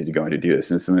easy to go and to do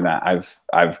this, and something that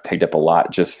I've picked up a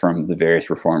lot just from the various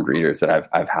Reformed readers that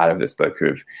I've had of this book,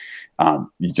 who've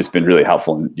just been really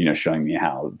helpful in showing me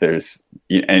how there's,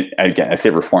 and again I say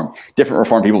different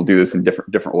Reformed people do this in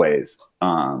different ways,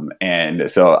 and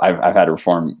so I've had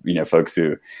Reformed folks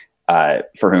who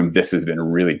for whom this has been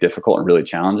really difficult and really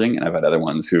challenging, and I've had other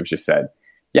ones who've just said,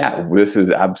 yeah, this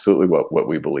is absolutely what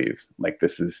we believe. Like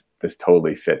this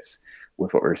totally fits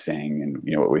with what we're saying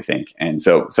and what we think. And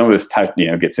so some of this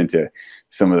gets into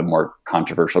some of the more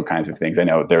controversial kinds of things. I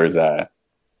know there was a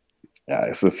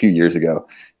few years ago,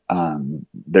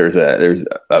 there's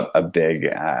a big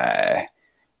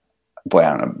boy, I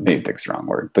don't know, maybe big strong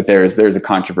word, but there's a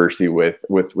controversy with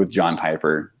John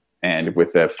Piper and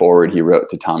with the foreword he wrote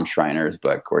to Tom Schreiner's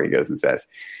book, where he goes and says,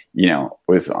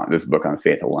 was on this book on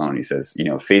faith alone. He says,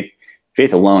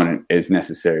 faith alone is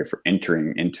necessary for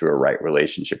entering into a right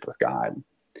relationship with God,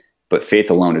 but faith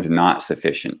alone is not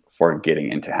sufficient for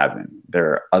getting into heaven. There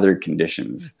are other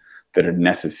conditions that are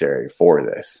necessary for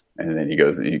this. And then he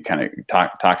goes and he kind of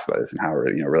talks about this and how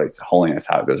it relates to holiness,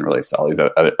 how it goes and relates to all these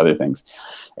other things.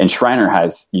 And Schreiner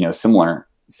has similar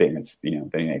statements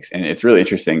that he makes, and it's really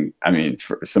interesting. I mean,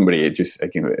 for somebody, it just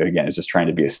again is just trying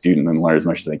to be a student and learn as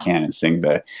much as they can and seeing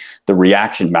the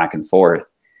reaction back and forth.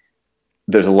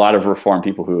 There's a lot of Reformed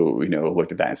people who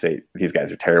looked at that and say these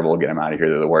guys are terrible, get them out of here,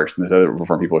 they're the worst. And there's other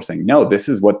Reformed people who are saying, no, this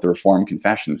is what the Reformed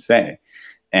confessions say,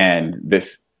 and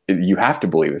this, you have to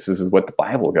believe this. This is what the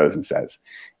Bible goes and says.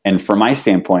 And from my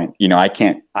standpoint, I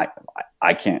can't,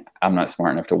 I'm not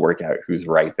smart enough to work out who's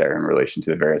right there in relation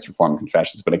to the various Reformed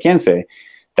confessions, but I can say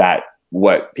that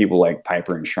what people like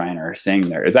Piper and Schreiner are saying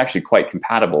there is actually quite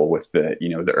compatible with the,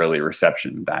 the early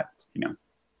reception that,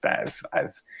 that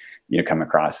I've come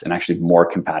across, and actually more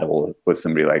compatible with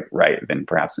somebody like Wright than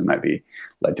perhaps we might be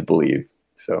led to believe.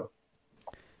 So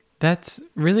that's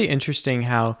really interesting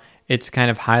how it's kind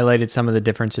of highlighted some of the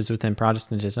differences within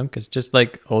Protestantism, because just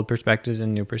like old perspectives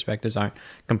and new perspectives aren't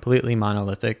completely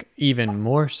monolithic, even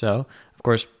more so, of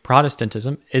course,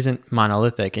 Protestantism isn't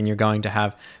monolithic, and you're going to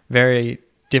have very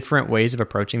different ways of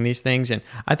approaching these things. And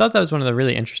I thought that was one of the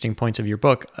really interesting points of your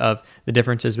book, of the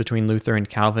differences between Luther and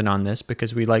Calvin on this,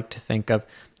 because we like to think of,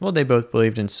 well, they both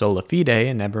believed in sola fide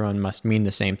and everyone must mean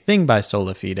the same thing by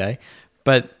sola fide.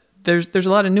 But there's a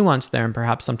lot of nuance there, and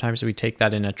perhaps sometimes we take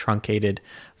that in a truncated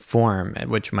form,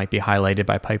 which might be highlighted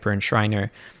by Piper and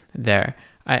Schreiner there.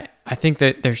 I think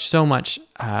that there's so much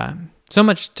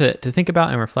to think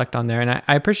about and reflect on there. And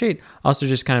I appreciate also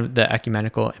just kind of the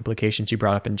ecumenical implications you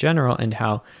brought up in general, and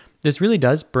how this really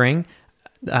does bring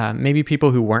maybe people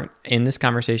who weren't in this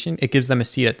conversation, it gives them a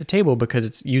seat at the table, because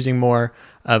it's using more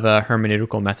of a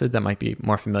hermeneutical method that might be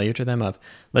more familiar to them, of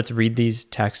let's read these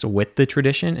texts with the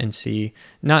tradition and see,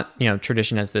 not,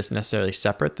 tradition as this necessarily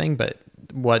separate thing, but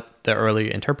what the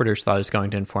early interpreters thought is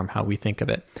going to inform how we think of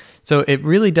it. So it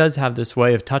really does have this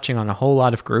way of touching on a whole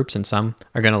lot of groups, and some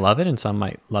are going to love it and some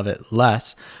might love it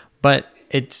less, but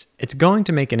it's going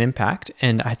to make an impact.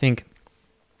 And I think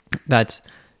that's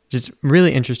just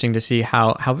really interesting to see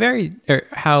how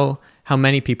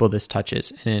many people this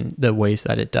touches and in the ways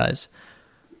that it does.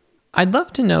 I'd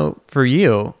love to know for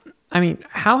you,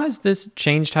 how has this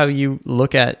changed how you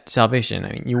look at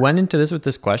salvation? You went into this with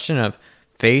this question of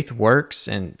faith, works,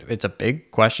 and it's a big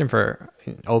question for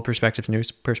old perspectives, new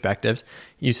perspectives.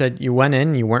 You said you went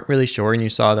in, you weren't really sure, and you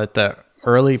saw that the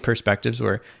early perspectives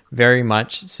were very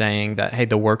much saying that, hey,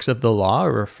 the works of the law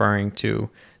are referring to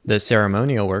the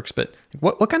ceremonial works. But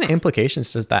what kind of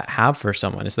implications does that have for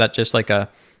someone? Is that just like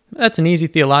that's an easy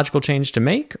theological change to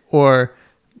make, or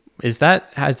has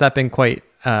that been quite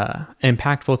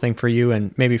impactful thing for you,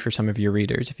 and maybe for some of your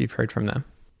readers, if you've heard from them?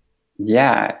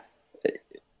 Yeah.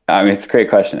 It's a great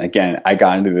question. Again, I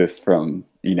got into this from,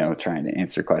 trying to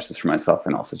answer questions for myself,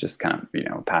 and also just kind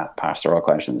of, pastoral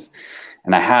questions.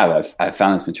 And I've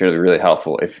found this material really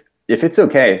helpful. If it's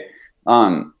okay,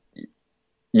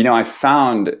 I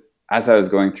found, as I was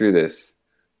going through this,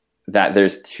 that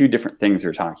there's two different things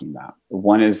we're talking about.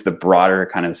 One is the broader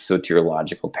kind of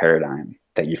soteriological paradigm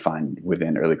that you find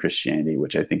within early Christianity,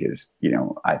 which I think is,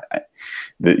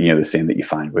 the same that you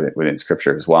find within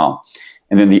Scripture as well.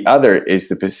 And then the other is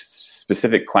the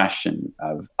specific question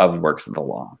of works of the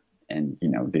law, and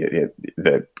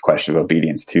the question of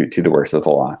obedience to the works of the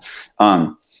law.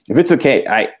 If it's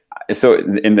okay,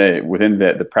 within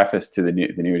the preface to the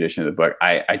new edition of the book,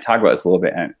 I talk about this a little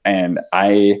bit, and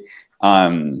I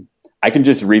can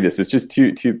just read this. It's just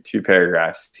two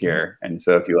paragraphs here, and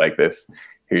so if you like this,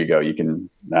 here you go. You can.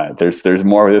 There's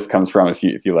more where this comes from if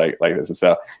you like this. And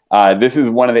so this is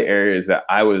one of the areas that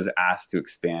I was asked to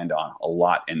expand on a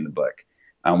lot in the book,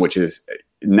 which is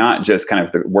not just kind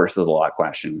of the works of the law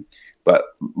question, but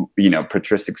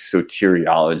patristic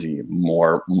soteriology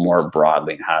more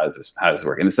broadly, how does this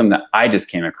work? And it's something that I just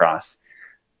came across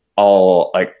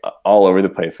all over the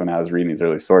place when I was reading these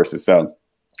early sources. So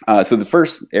the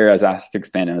first area I was asked to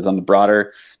expand on is on the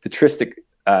broader patristic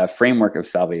framework of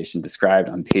salvation described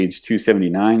on page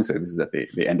 279. So this is at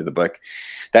the end of the book.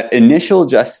 That initial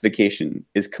justification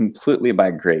is completely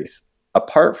by grace,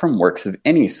 apart from works of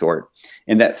any sort,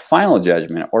 and that final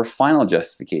judgment or final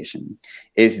justification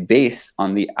is based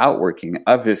on the outworking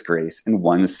of this grace in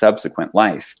one's subsequent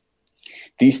life.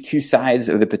 These two sides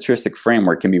of the patristic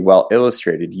framework can be well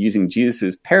illustrated using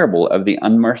Jesus' parable of the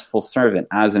unmerciful servant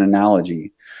as an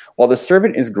analogy. While the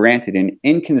servant is granted an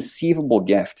inconceivable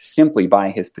gift simply by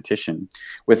his petition,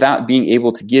 without being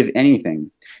able to give anything,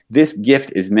 this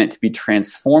gift is meant to be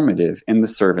transformative in the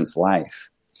servant's life.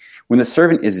 When the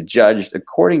servant is judged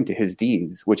according to his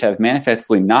deeds, which have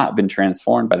manifestly not been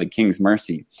transformed by the king's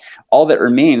mercy, all that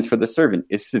remains for the servant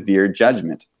is severe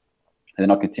judgment. And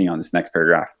then I'll continue on this next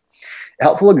paragraph. A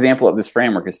helpful example of this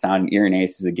framework is found in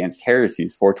Irenaeus' Against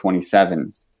Heresies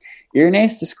 427.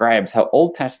 Irenaeus describes how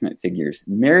Old Testament figures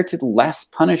merited less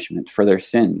punishment for their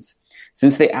sins,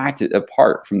 since they acted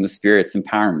apart from the Spirit's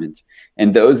empowerment,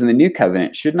 and those in the New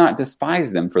Covenant should not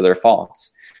despise them for their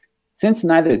faults, since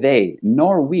neither they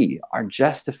nor we are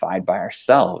justified by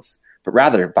ourselves, but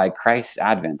rather by Christ's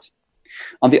advent.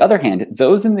 On the other hand,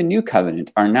 those in the New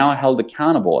Covenant are now held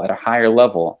accountable at a higher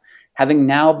level, having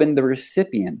now been the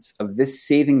recipients of this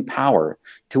saving power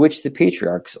to which the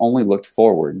patriarchs only looked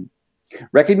forward.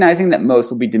 Recognizing that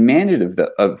most will be demanded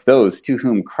of those to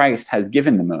whom Christ has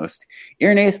given the most,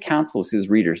 Irenaeus counsels his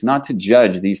readers not to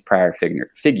judge these prior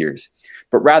figures,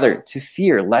 but rather to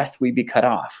fear lest we be cut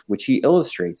off, which he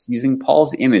illustrates using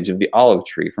Paul's image of the olive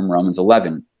tree from Romans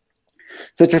 11.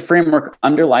 Such a framework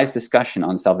underlies discussion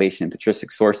on salvation in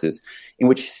patristic sources, in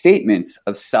which statements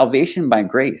of salvation by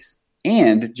grace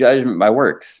and judgment by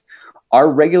works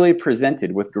are regularly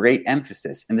presented with great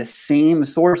emphasis in the same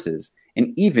sources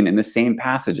and even in the same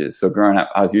passages. So growing up,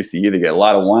 I was used to either get a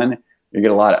lot of one you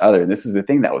get a lot of other. And this is the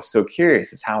thing that was so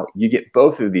curious, is how you get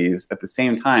both of these at the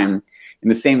same time in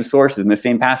the same sources, in the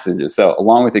same passages. So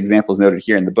along with examples noted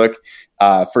here in the book,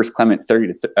 1 Clement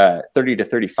 30 to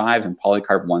 35 and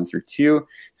Polycarp 1-2,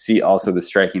 see also the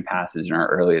striking passage in our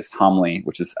earliest homily,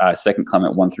 which is 2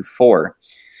 Clement 1-4.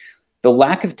 The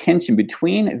lack of tension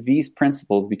between these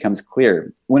principles becomes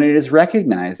clear when it is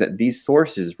recognized that these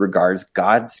sources regards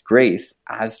God's grace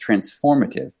as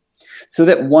transformative, so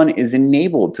that one is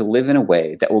enabled to live in a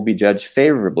way that will be judged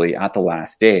favorably at the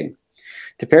last day.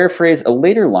 To paraphrase a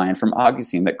later line from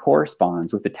Augustine that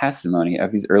corresponds with the testimony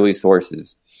of these early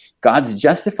sources, God's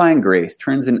justifying grace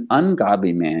turns an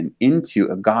ungodly man into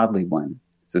a godly one.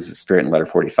 So this is Spirit in letter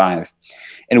 45.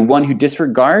 And one who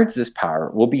disregards this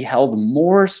power will be held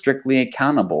more strictly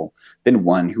accountable than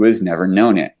one who has never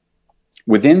known it.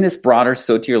 Within this broader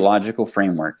soteriological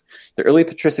framework, the early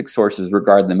patristic sources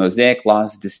regard the Mosaic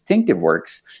Law's distinctive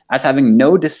works as having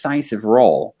no decisive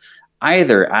role,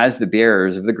 either as the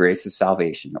bearers of the grace of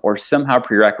salvation or somehow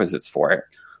prerequisites for it,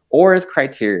 or as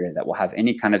criteria that will have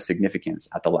any kind of significance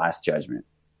at the last judgment.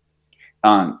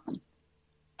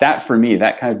 That for me,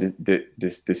 that kind of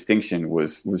this distinction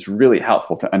was really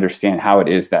helpful to understand how it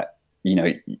is that,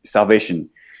 salvation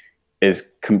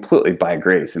is completely by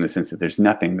grace, in the sense that there's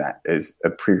nothing that is a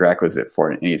prerequisite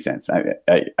for it in any sense.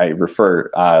 I refer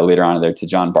later on there to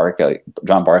John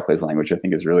Barclay's language, I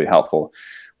think is really helpful,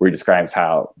 where he describes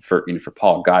how for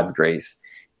Paul, God's grace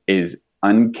is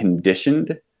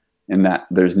unconditioned, and that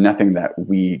there's nothing that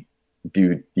we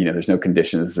do, there's no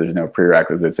conditions, there's no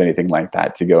prerequisites, anything like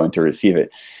that to go and to receive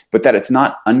it, but that it's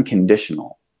not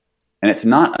unconditional. And it's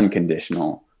not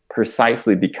unconditional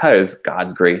precisely because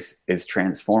God's grace is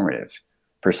transformative,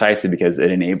 precisely because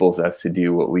it enables us to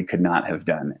do what we could not have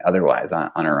done otherwise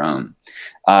on our own.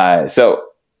 So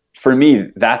for me,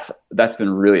 that's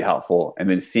been really helpful. And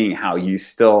then seeing how you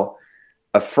still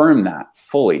affirm that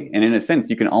fully. And in a sense,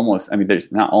 you can almost,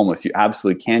 you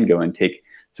absolutely can go and take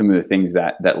some of the things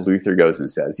that Luther goes and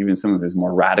says, even some of his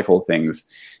more radical things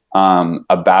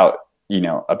about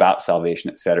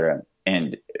salvation, etc.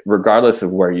 And regardless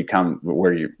of where you come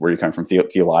from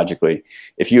theologically,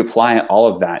 if you apply all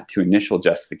of that to initial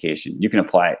justification, you can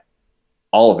apply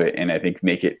all of it, and I think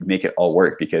make it all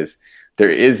work, because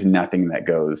there is nothing that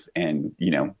goes and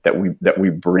that we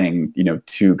bring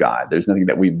to God. There's nothing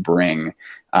that we bring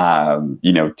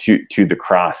to the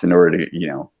cross in order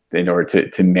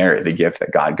to merit the gift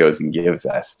that God goes and gives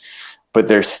us. But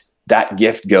that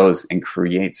gift goes and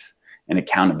creates an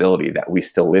accountability that we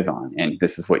still live on. And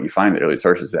this is what you find in the early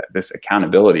sources, that this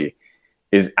accountability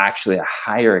is actually a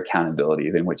higher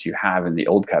accountability than what you have in the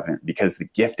Old Covenant, because the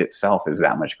gift itself is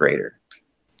that much greater.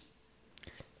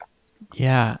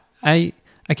 Yeah, I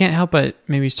can't help but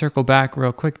maybe circle back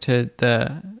real quick to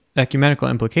the ecumenical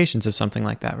implications of something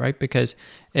like that, right? Because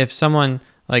if someone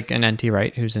like an NT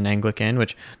Wright, who's an Anglican,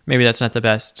 which maybe that's not the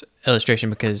best illustration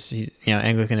because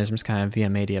Anglicanism is kind of via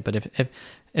media, but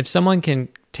if someone can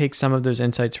take some of those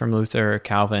insights from Luther or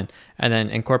Calvin and then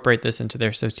incorporate this into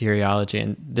their soteriology,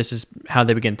 and this is how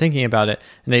they begin thinking about it,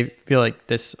 and they feel like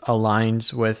this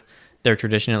aligns with their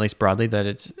tradition, at least broadly, that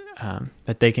it's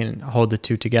that they can hold the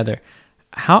two together.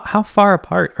 How far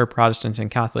apart are Protestants and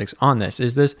Catholics on this?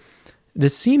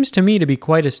 This seems to me to be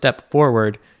quite a step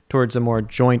forward towards a more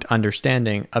joint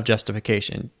understanding of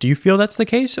justification. Do you feel that's the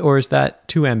case, or is that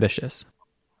too ambitious?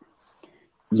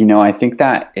 I think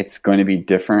that it's going to be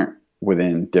different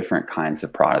within different kinds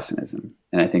of Protestantism.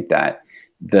 And I think that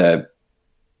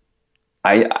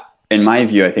in my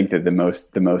view, I think that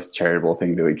the most charitable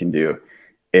thing that we can do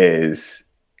is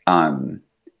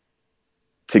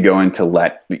to go and to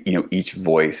let each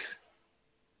voice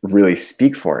really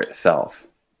speak for itself,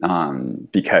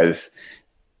 because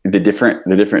the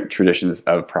different traditions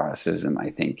of Protestantism, I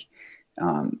think,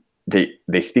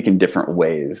 they speak in different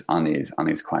ways on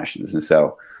these questions. And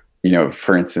so,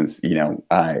 for instance,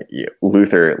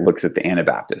 Luther looks at the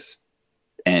Anabaptists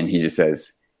and he just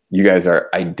says, "You guys are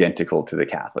identical to the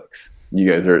Catholics. You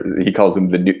guys are." He calls them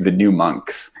the new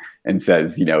monks, and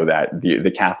says, that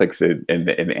the Catholics and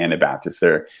the Anabaptists,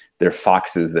 they're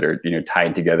foxes that are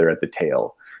tied together at the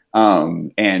tail.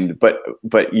 But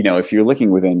if you're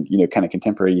looking within kind of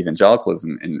contemporary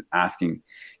evangelicalism and asking,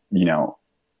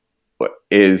 what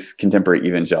is contemporary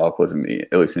evangelicalism,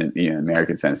 at least in an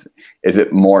American sense, is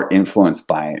it more influenced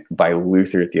by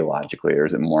Luther theologically, or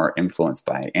is it more influenced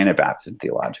by Anabaptism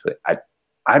theologically?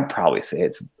 I'd probably say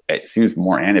it seems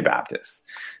more Anabaptist.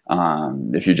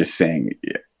 If you're just saying,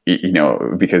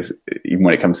 because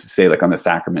when it comes to, say, like on the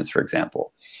sacraments, for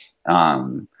example,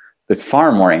 that's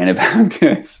far more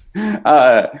Anabaptist than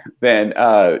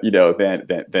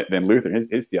than Luther,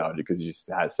 his theology, because he just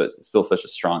has still such a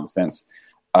strong sense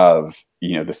of,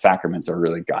 the sacraments are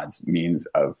really God's means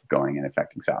of going and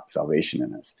effecting salvation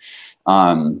in us.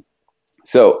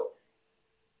 So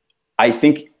I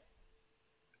think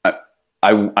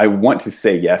I want to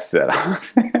say yes to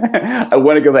that. I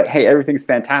want to go like, hey, everything's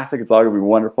fantastic. It's all going to be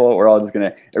wonderful. We're all just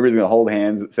everybody's going to hold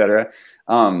hands, etc.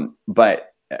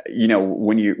 But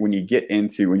when you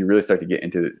really start to get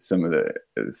into some of the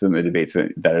debates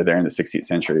that are there in the 16th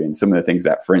century, and some of the things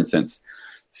that, for instance,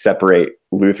 separate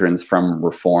Lutherans from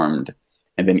Reformed,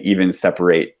 and then even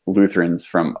separate Lutherans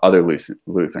from other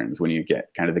Lutherans, when you get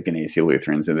kind of the Genesi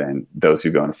Lutherans and then those who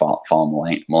go and follow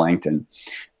Melanchthon.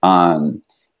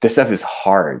 This stuff is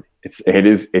hard. It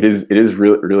is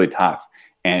really, really tough.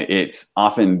 And it's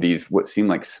often these what seem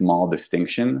like small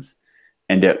distinctions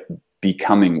end up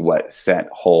becoming what set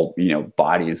whole,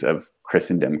 bodies of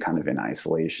Christendom kind of in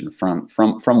isolation from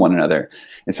one another.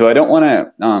 And so I don't want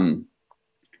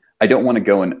to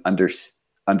go and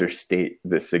understate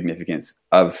the significance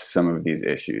of some of these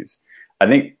issues. I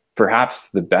think perhaps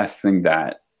the best thing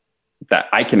that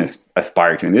I can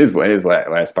aspire to, and it is what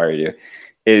I aspire to do,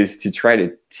 is to try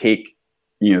to take,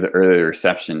 the early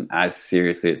reception as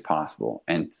seriously as possible,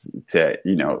 and to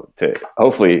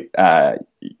hopefully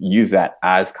use that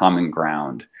as common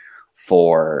ground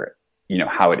for,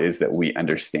 how it is that we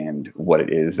understand what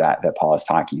it is that Paul is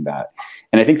talking about.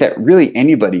 And I think that really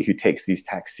anybody who takes these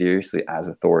texts seriously as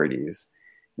authorities,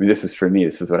 I mean, this is for me,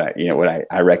 this is what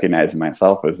I recognize in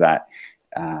myself, was that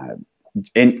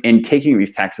in taking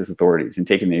these texts as authorities and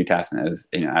taking the New Testament as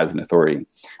an authority,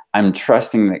 I'm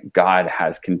trusting that God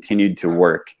has continued to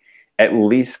work at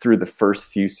least through the first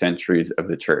few centuries of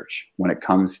the church when it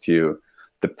comes to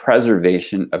the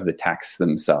preservation of the texts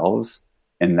themselves.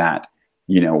 And that,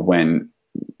 when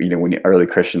the early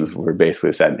Christians were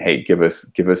basically said, hey, give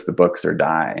us the books or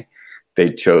die,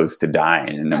 they chose to die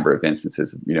in a number of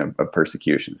instances, of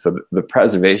persecution. So the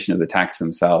preservation of the texts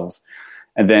themselves,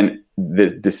 and then the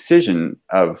decision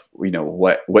of,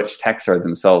 which texts are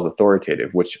themselves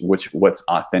authoritative, what's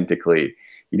authentically,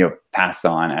 passed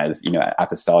on as,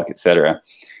 apostolic, etc.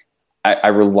 I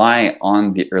rely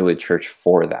on the early church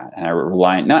for that. And I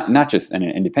rely not just in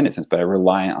an independent sense, but I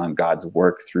rely on God's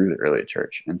work through the early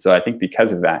church. And so I think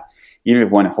because of that, even if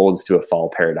one holds to a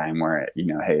fall paradigm where,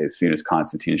 hey, as soon as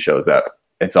Constantine shows up,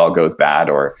 it's all goes bad,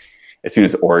 or as soon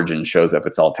as Origen shows up,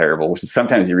 it's all terrible, which is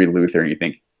sometimes you read Luther and you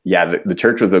think, yeah, the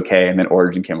church was okay, and then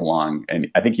Origen came along, and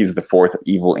I think he's the fourth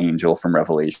evil angel from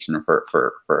Revelation for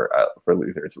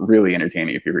Luther. It's really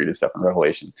entertaining if you read his stuff in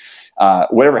Revelation.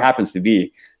 Whatever happens to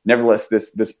be, nevertheless,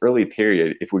 this early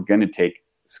period, if we're going to take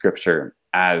Scripture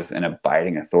as an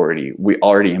abiding authority, we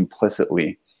already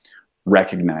implicitly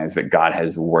recognize that God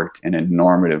has worked in a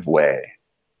normative way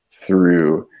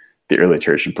through the early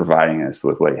church and providing us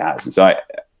with what He has. And so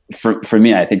for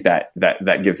me, I think that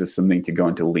gives us something to go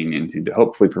and to lean into, to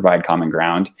hopefully provide common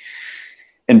ground.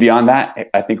 And beyond that,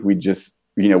 I think we just,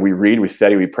 we read, we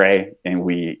study, we pray, and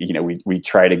we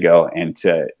try to go and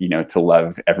to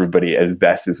love everybody as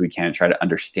best as we can, try to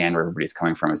understand where everybody's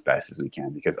coming from as best as we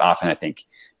can. Because often I think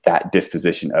that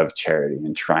disposition of charity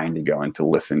and trying to go and to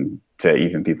listen to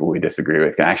even people we disagree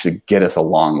with can actually get us a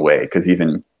long way. Because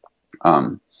even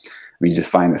we just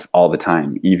find this all the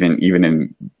time, even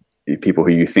in people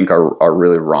who you think are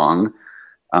really wrong,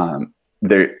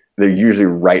 they're usually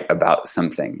right about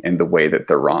something in the way that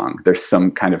they're wrong. There's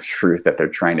some kind of truth that they're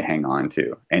trying to hang on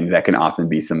to, and that can often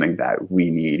be something that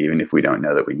we need, even if we don't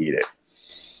know that we need it.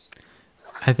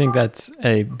 I think that's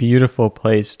a beautiful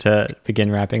place to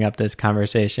begin wrapping up this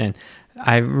conversation.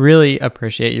 I really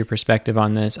appreciate your perspective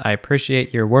on this. I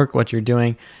appreciate your work, what you're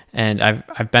doing, and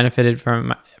I've benefited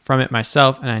from it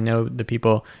myself, and I know the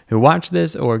people who watch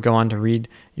this or go on to read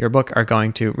your book are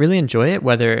going to really enjoy it,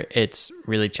 whether it's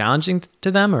really challenging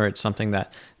to them or it's something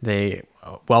that they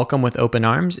welcome with open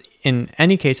arms. In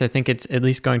any case, I think it's at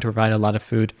least going to provide a lot of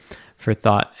food for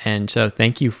thought, and so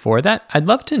thank you for that. I'd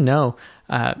love to know,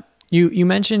 you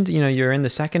mentioned, you're in the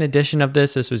second edition of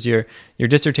this. This was your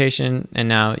dissertation, and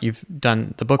now you've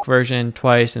done the book version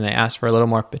twice, and they asked for a little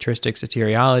more patristic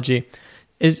soteriology.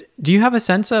 Do you have a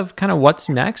sense of kind of what's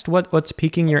next? What's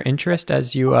piquing your interest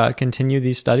as you continue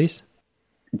these studies?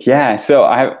 Yeah, so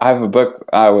I have a book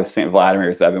with St.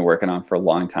 Vladimir that I've been working on for a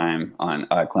long time on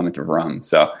Clement of Rome.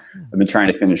 So I've been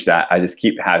trying to finish that. I just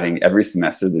keep having, every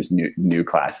semester there's new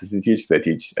classes to teach. So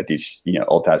I teach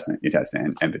Old Testament, New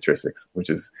Testament, and patristics,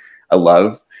 which is I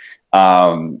love.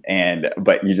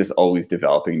 But you're just always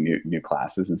developing new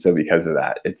classes, and so because of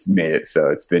that, it's made it so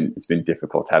it's been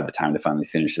difficult to have the time to finally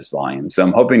finish this volume. So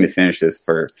I'm hoping to finish this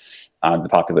for the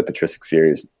Popular Patristic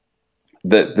series.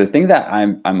 The thing that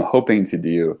I'm hoping to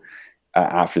do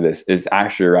after this is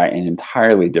actually write an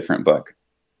entirely different book,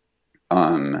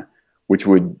 which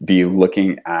would be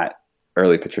looking at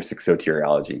early patristic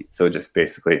soteriology. So just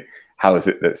basically, how is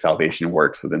it that salvation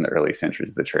works within the early centuries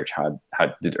of the church? How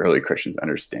did early Christians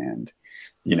understand,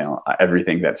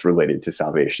 everything that's related to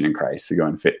salvation in Christ to go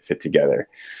and fit together?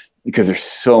 Because there's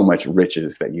so much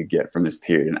riches that you get from this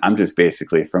period. And I'm just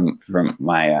basically from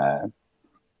my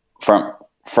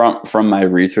from my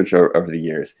research over the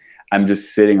years, I'm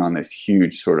just sitting on this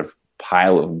huge sort of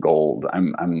pile of gold.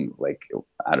 I'm like,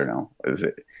 I don't know, is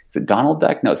it Donald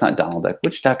Duck? No, it's not Donald Duck.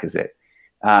 Which duck is it?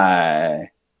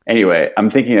 Anyway, I'm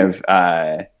thinking of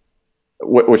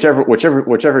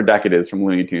whichever duck it is from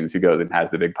Looney Tunes who goes and has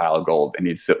the big pile of gold and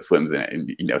he swims in it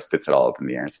and spits it all up in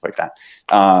the air and stuff like that.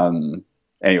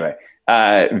 Anyway,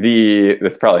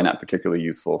 that's probably not particularly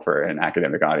useful for an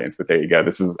academic audience, but there you go.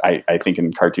 This is I think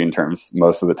in cartoon terms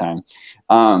most of the time.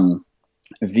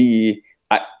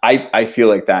 I feel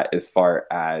like that as far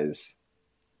as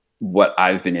what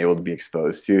I've been able to be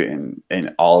exposed to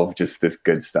in all of just this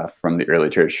good stuff from the early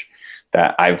church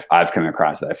that I've come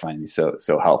across that I find so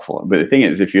helpful. But the thing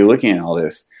is, if you're looking at all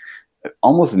this,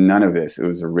 almost none of this, it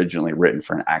was originally written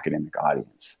for an academic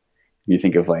audience. You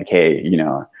think of like, hey,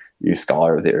 you're a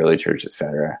scholar of the early church,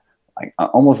 etc. Like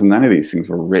almost none of these things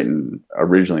were written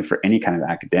originally for any kind of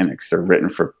academics. They're written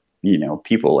for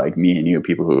people like me and you,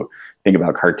 people who think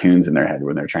about cartoons in their head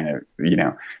when they're trying to,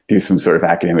 do some sort of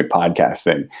academic podcast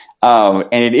thing.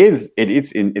 And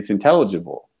it's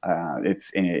intelligible.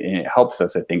 It helps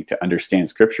us, I think, to understand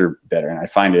scripture better. And I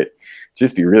find it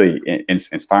just be really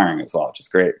inspiring as well, which is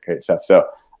great stuff. So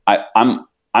I'm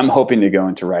hoping to go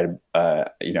and to write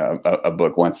a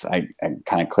book once I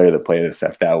kind of clear the plate of this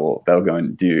stuff that'll go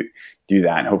and do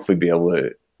that, and hopefully be able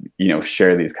to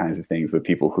share these kinds of things with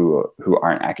people who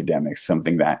aren't academics.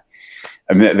 Something that,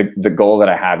 I mean, the goal that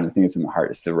I have and the thing that's in my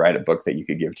heart is to write a book that you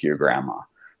could give to your grandma,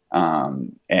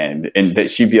 and that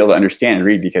she'd be able to understand and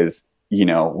read, because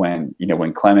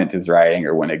when Clement is writing,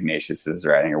 or when Ignatius is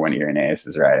writing, or when Irenaeus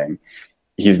is writing,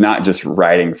 he's not just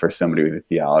writing for somebody with a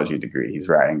theology degree. He's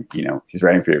writing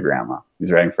for your grandma.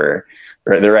 He's writing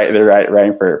they're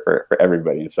writing for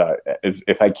everybody. And so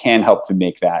if I can help to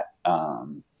make that,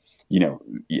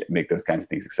 make those kinds of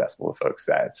things accessible to folks,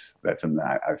 that's something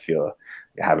that I feel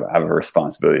I have a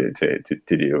responsibility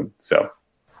to do. So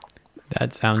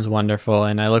that sounds wonderful.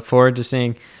 And I look forward to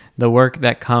seeing the work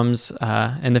that comes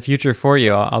in the future for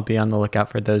you. I'll be on the lookout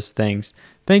for those things.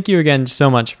 Thank you again so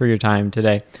much for your time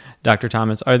today, Dr.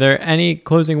 Thomas. Are there any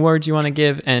closing words you want to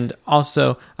give? And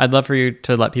also, I'd love for you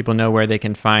to let people know where they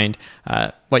can find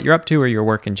what you're up to or your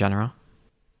work in general.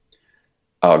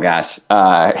 Oh gosh,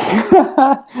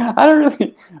 I don't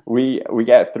really. We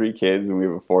got 3 kids and we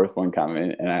have a 4th one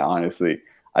coming, and I honestly,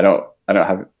 I don't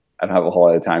have a whole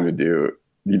lot of time to do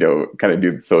kind of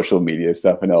do the social media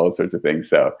stuff and all those sorts of things.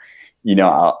 So,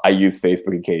 I use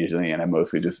Facebook occasionally, and I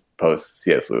mostly just post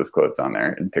C.S. Lewis quotes on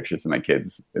there and pictures of my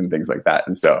kids and things like that.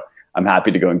 And so I'm happy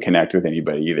to go and connect with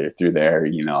anybody either through there, or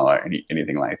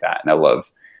anything like that. And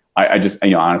I just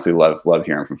honestly love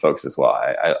hearing from folks as well.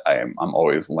 I'm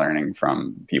always learning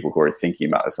from people who are thinking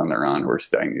about this on their own, who are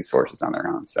studying these sources on their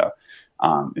own. So,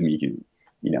 and you can,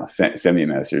 send me a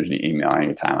message, an email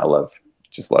anytime. I love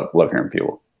hearing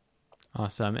people.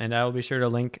 Awesome. And I will be sure to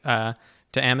link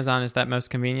to Amazon. Is that most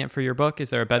convenient for your book? Is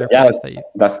there a better place that you?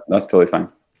 That's totally fine.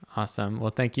 Awesome.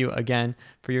 Well, thank you again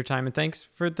for your time, and thanks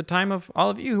for the time of all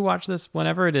of you who watch this,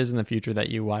 whenever it is in the future that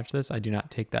you watch this. I do not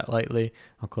take that lightly.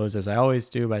 I'll close as I always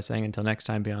do by saying, until next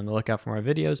time, be on the lookout for more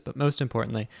videos, but most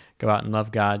importantly, go out and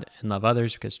love God and love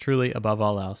others, because truly, above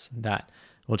all else, that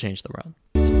will change the world.